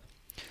stuff.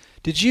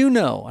 Did you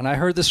know, and I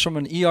heard this from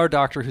an ER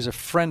doctor who's a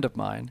friend of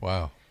mine,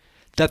 wow,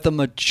 that the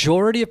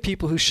majority of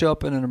people who show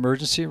up in an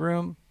emergency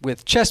room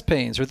with chest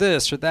pains or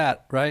this or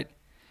that, right?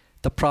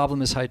 The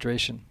problem is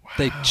hydration. Wow.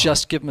 They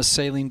just give them a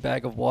saline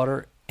bag of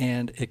water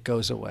and it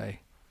goes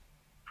away.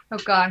 Oh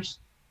gosh,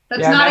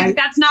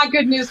 that's not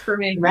good news for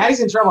me.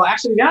 Maddie's in trouble.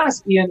 Actually, to be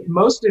honest, Ian,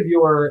 most of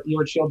your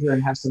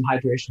children have some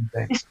hydration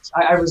things.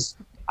 I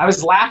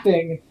was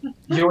laughing.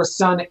 Your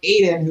son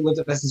Aiden, who lived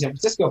up in San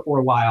Francisco for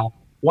a while.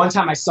 One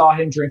time I saw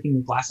him drinking a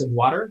glass of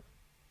water,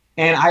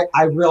 and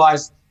I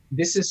realized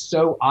this is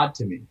so odd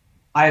to me.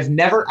 I have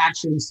never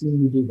actually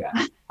seen you do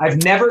that.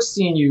 I've never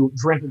seen you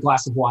drink a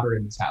glass of water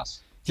in this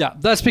house. Yeah,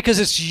 that's because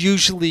it's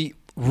usually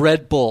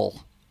Red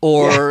Bull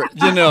or,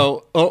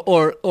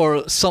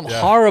 or some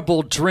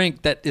horrible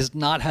drink that does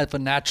not have a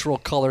natural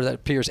color that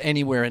appears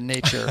anywhere in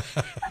nature.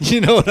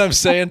 You know what I'm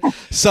saying?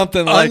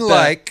 Something like that.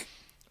 Unlike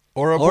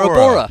Ora Bora. Ora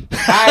Bora.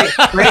 Nice,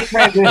 great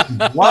transition.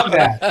 Love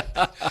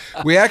that.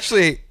 We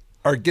actually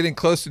are getting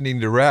close to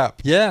needing to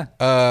wrap.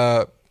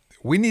 Yeah.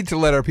 We need to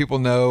let our people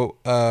know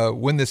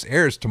when this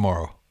airs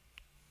tomorrow.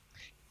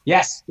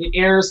 Yes, it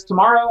airs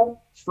tomorrow,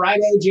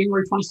 Friday,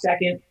 January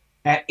 22nd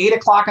at 8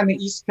 o'clock on the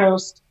East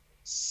Coast,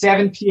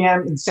 7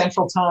 p.m. in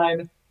Central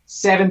Time,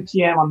 7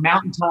 p.m. on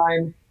Mountain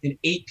Time, and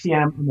 8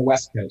 p.m. on the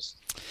West Coast.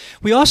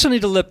 We also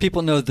need to let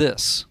people know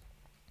this.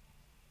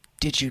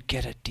 Did you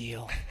get a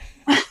deal?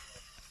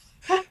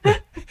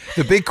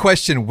 The big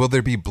question, will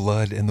there be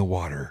blood in the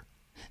water?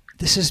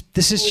 This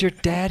is your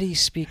daddy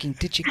speaking.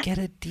 Did you get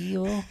a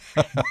deal?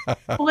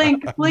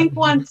 Blink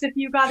once if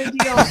you got a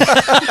deal.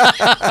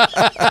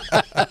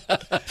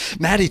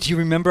 Maddie, do you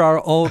remember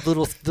our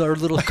little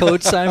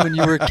code sign when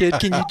you were a kid?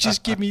 Can you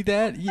just give me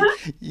that?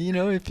 You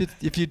know,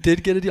 if you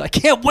did get a deal. I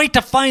can't wait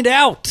to find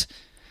out.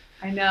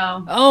 I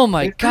know. Oh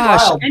my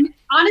gosh. wild. And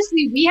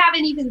honestly, we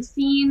haven't even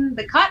seen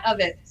the cut of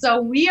it. So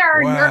we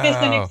are nervous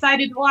and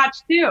excited to watch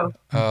too.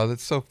 Oh,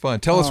 that's so fun.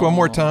 Tell us one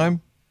more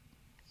time.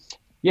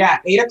 Yeah,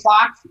 8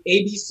 o'clock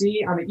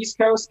ABC on the East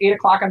Coast, 8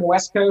 o'clock on the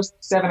West Coast,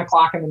 7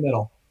 o'clock in the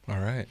middle. All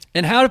right.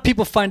 And how do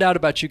people find out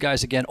about you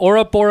guys again?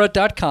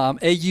 AuraBora.com,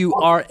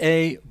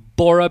 A-U-R-A,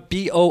 Bora,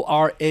 B-O-R-A.com.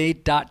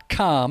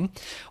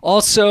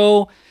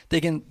 Also,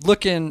 they can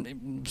look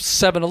in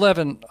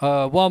 7-Eleven,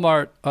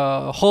 Walmart,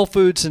 Whole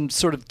Foods, and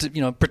sort of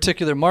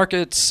particular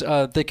markets.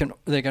 They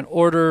can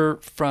order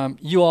from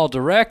you all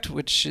direct,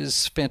 which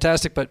is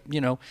fantastic. But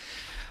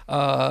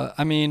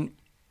and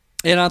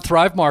on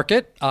Thrive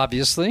Market,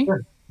 obviously,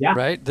 Sure. Yeah.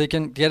 right? They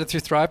can get it through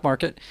Thrive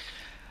Market.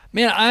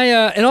 Man,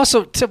 and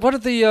also, what are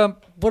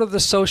the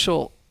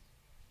social?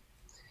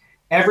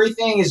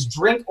 Everything is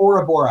Drink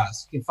Ora Bora.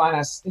 So you can find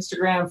us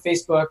Instagram,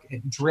 Facebook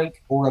at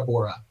Drink Ora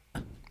Bora.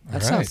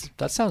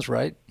 That sounds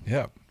right.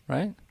 Yeah.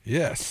 Right?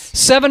 Yes.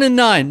 7 and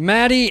 9,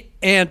 Maddie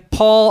and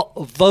Paul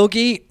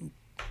Voge,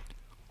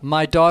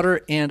 my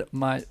daughter and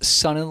my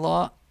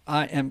son-in-law.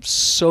 I am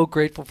so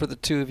grateful for the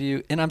two of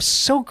you, and I'm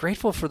so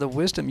grateful for the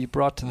wisdom you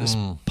brought to this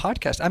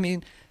podcast. I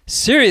mean,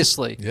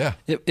 seriously, Yeah.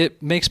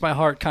 It makes my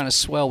heart kind of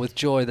swell with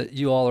joy that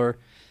you all are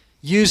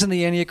using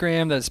the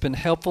Enneagram, that it's been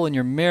helpful in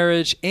your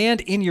marriage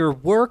and in your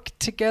work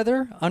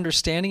together,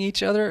 understanding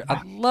each other.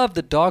 I love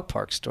the dog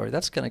park story.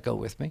 That's going to go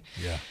with me.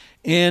 Yeah.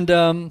 And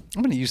I'm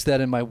going to use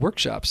that in my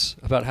workshops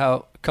about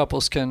how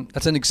couples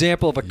that's an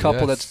example of a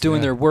couple that's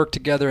doing their work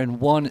together, and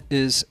one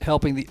is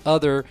helping the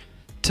other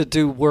to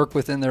do work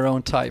within their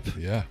own type.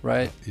 Yeah.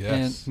 Right?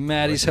 Yes. And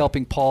Maddie's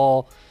helping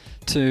Paul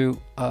to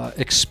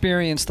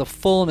experience the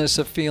fullness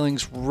of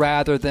feelings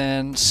rather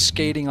than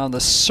skating on the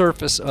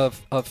surface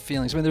of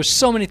feelings. I mean, there's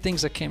so many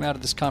things that came out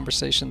of this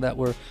conversation that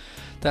were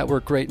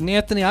great. And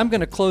Anthony, I'm going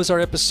to close our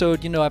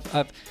episode.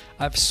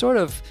 I've sort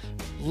of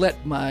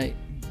let my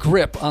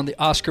grip on the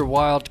Oscar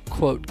Wilde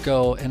quote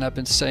go, and I've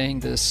been saying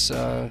this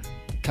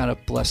kind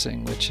of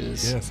blessing, which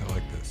is, Yes, I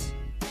like this.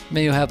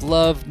 may you have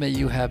love, may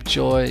you have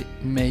joy,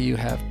 may you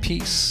have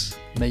peace,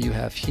 may you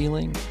have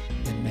healing,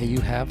 and may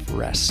you have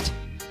rest.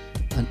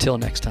 Until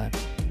next time.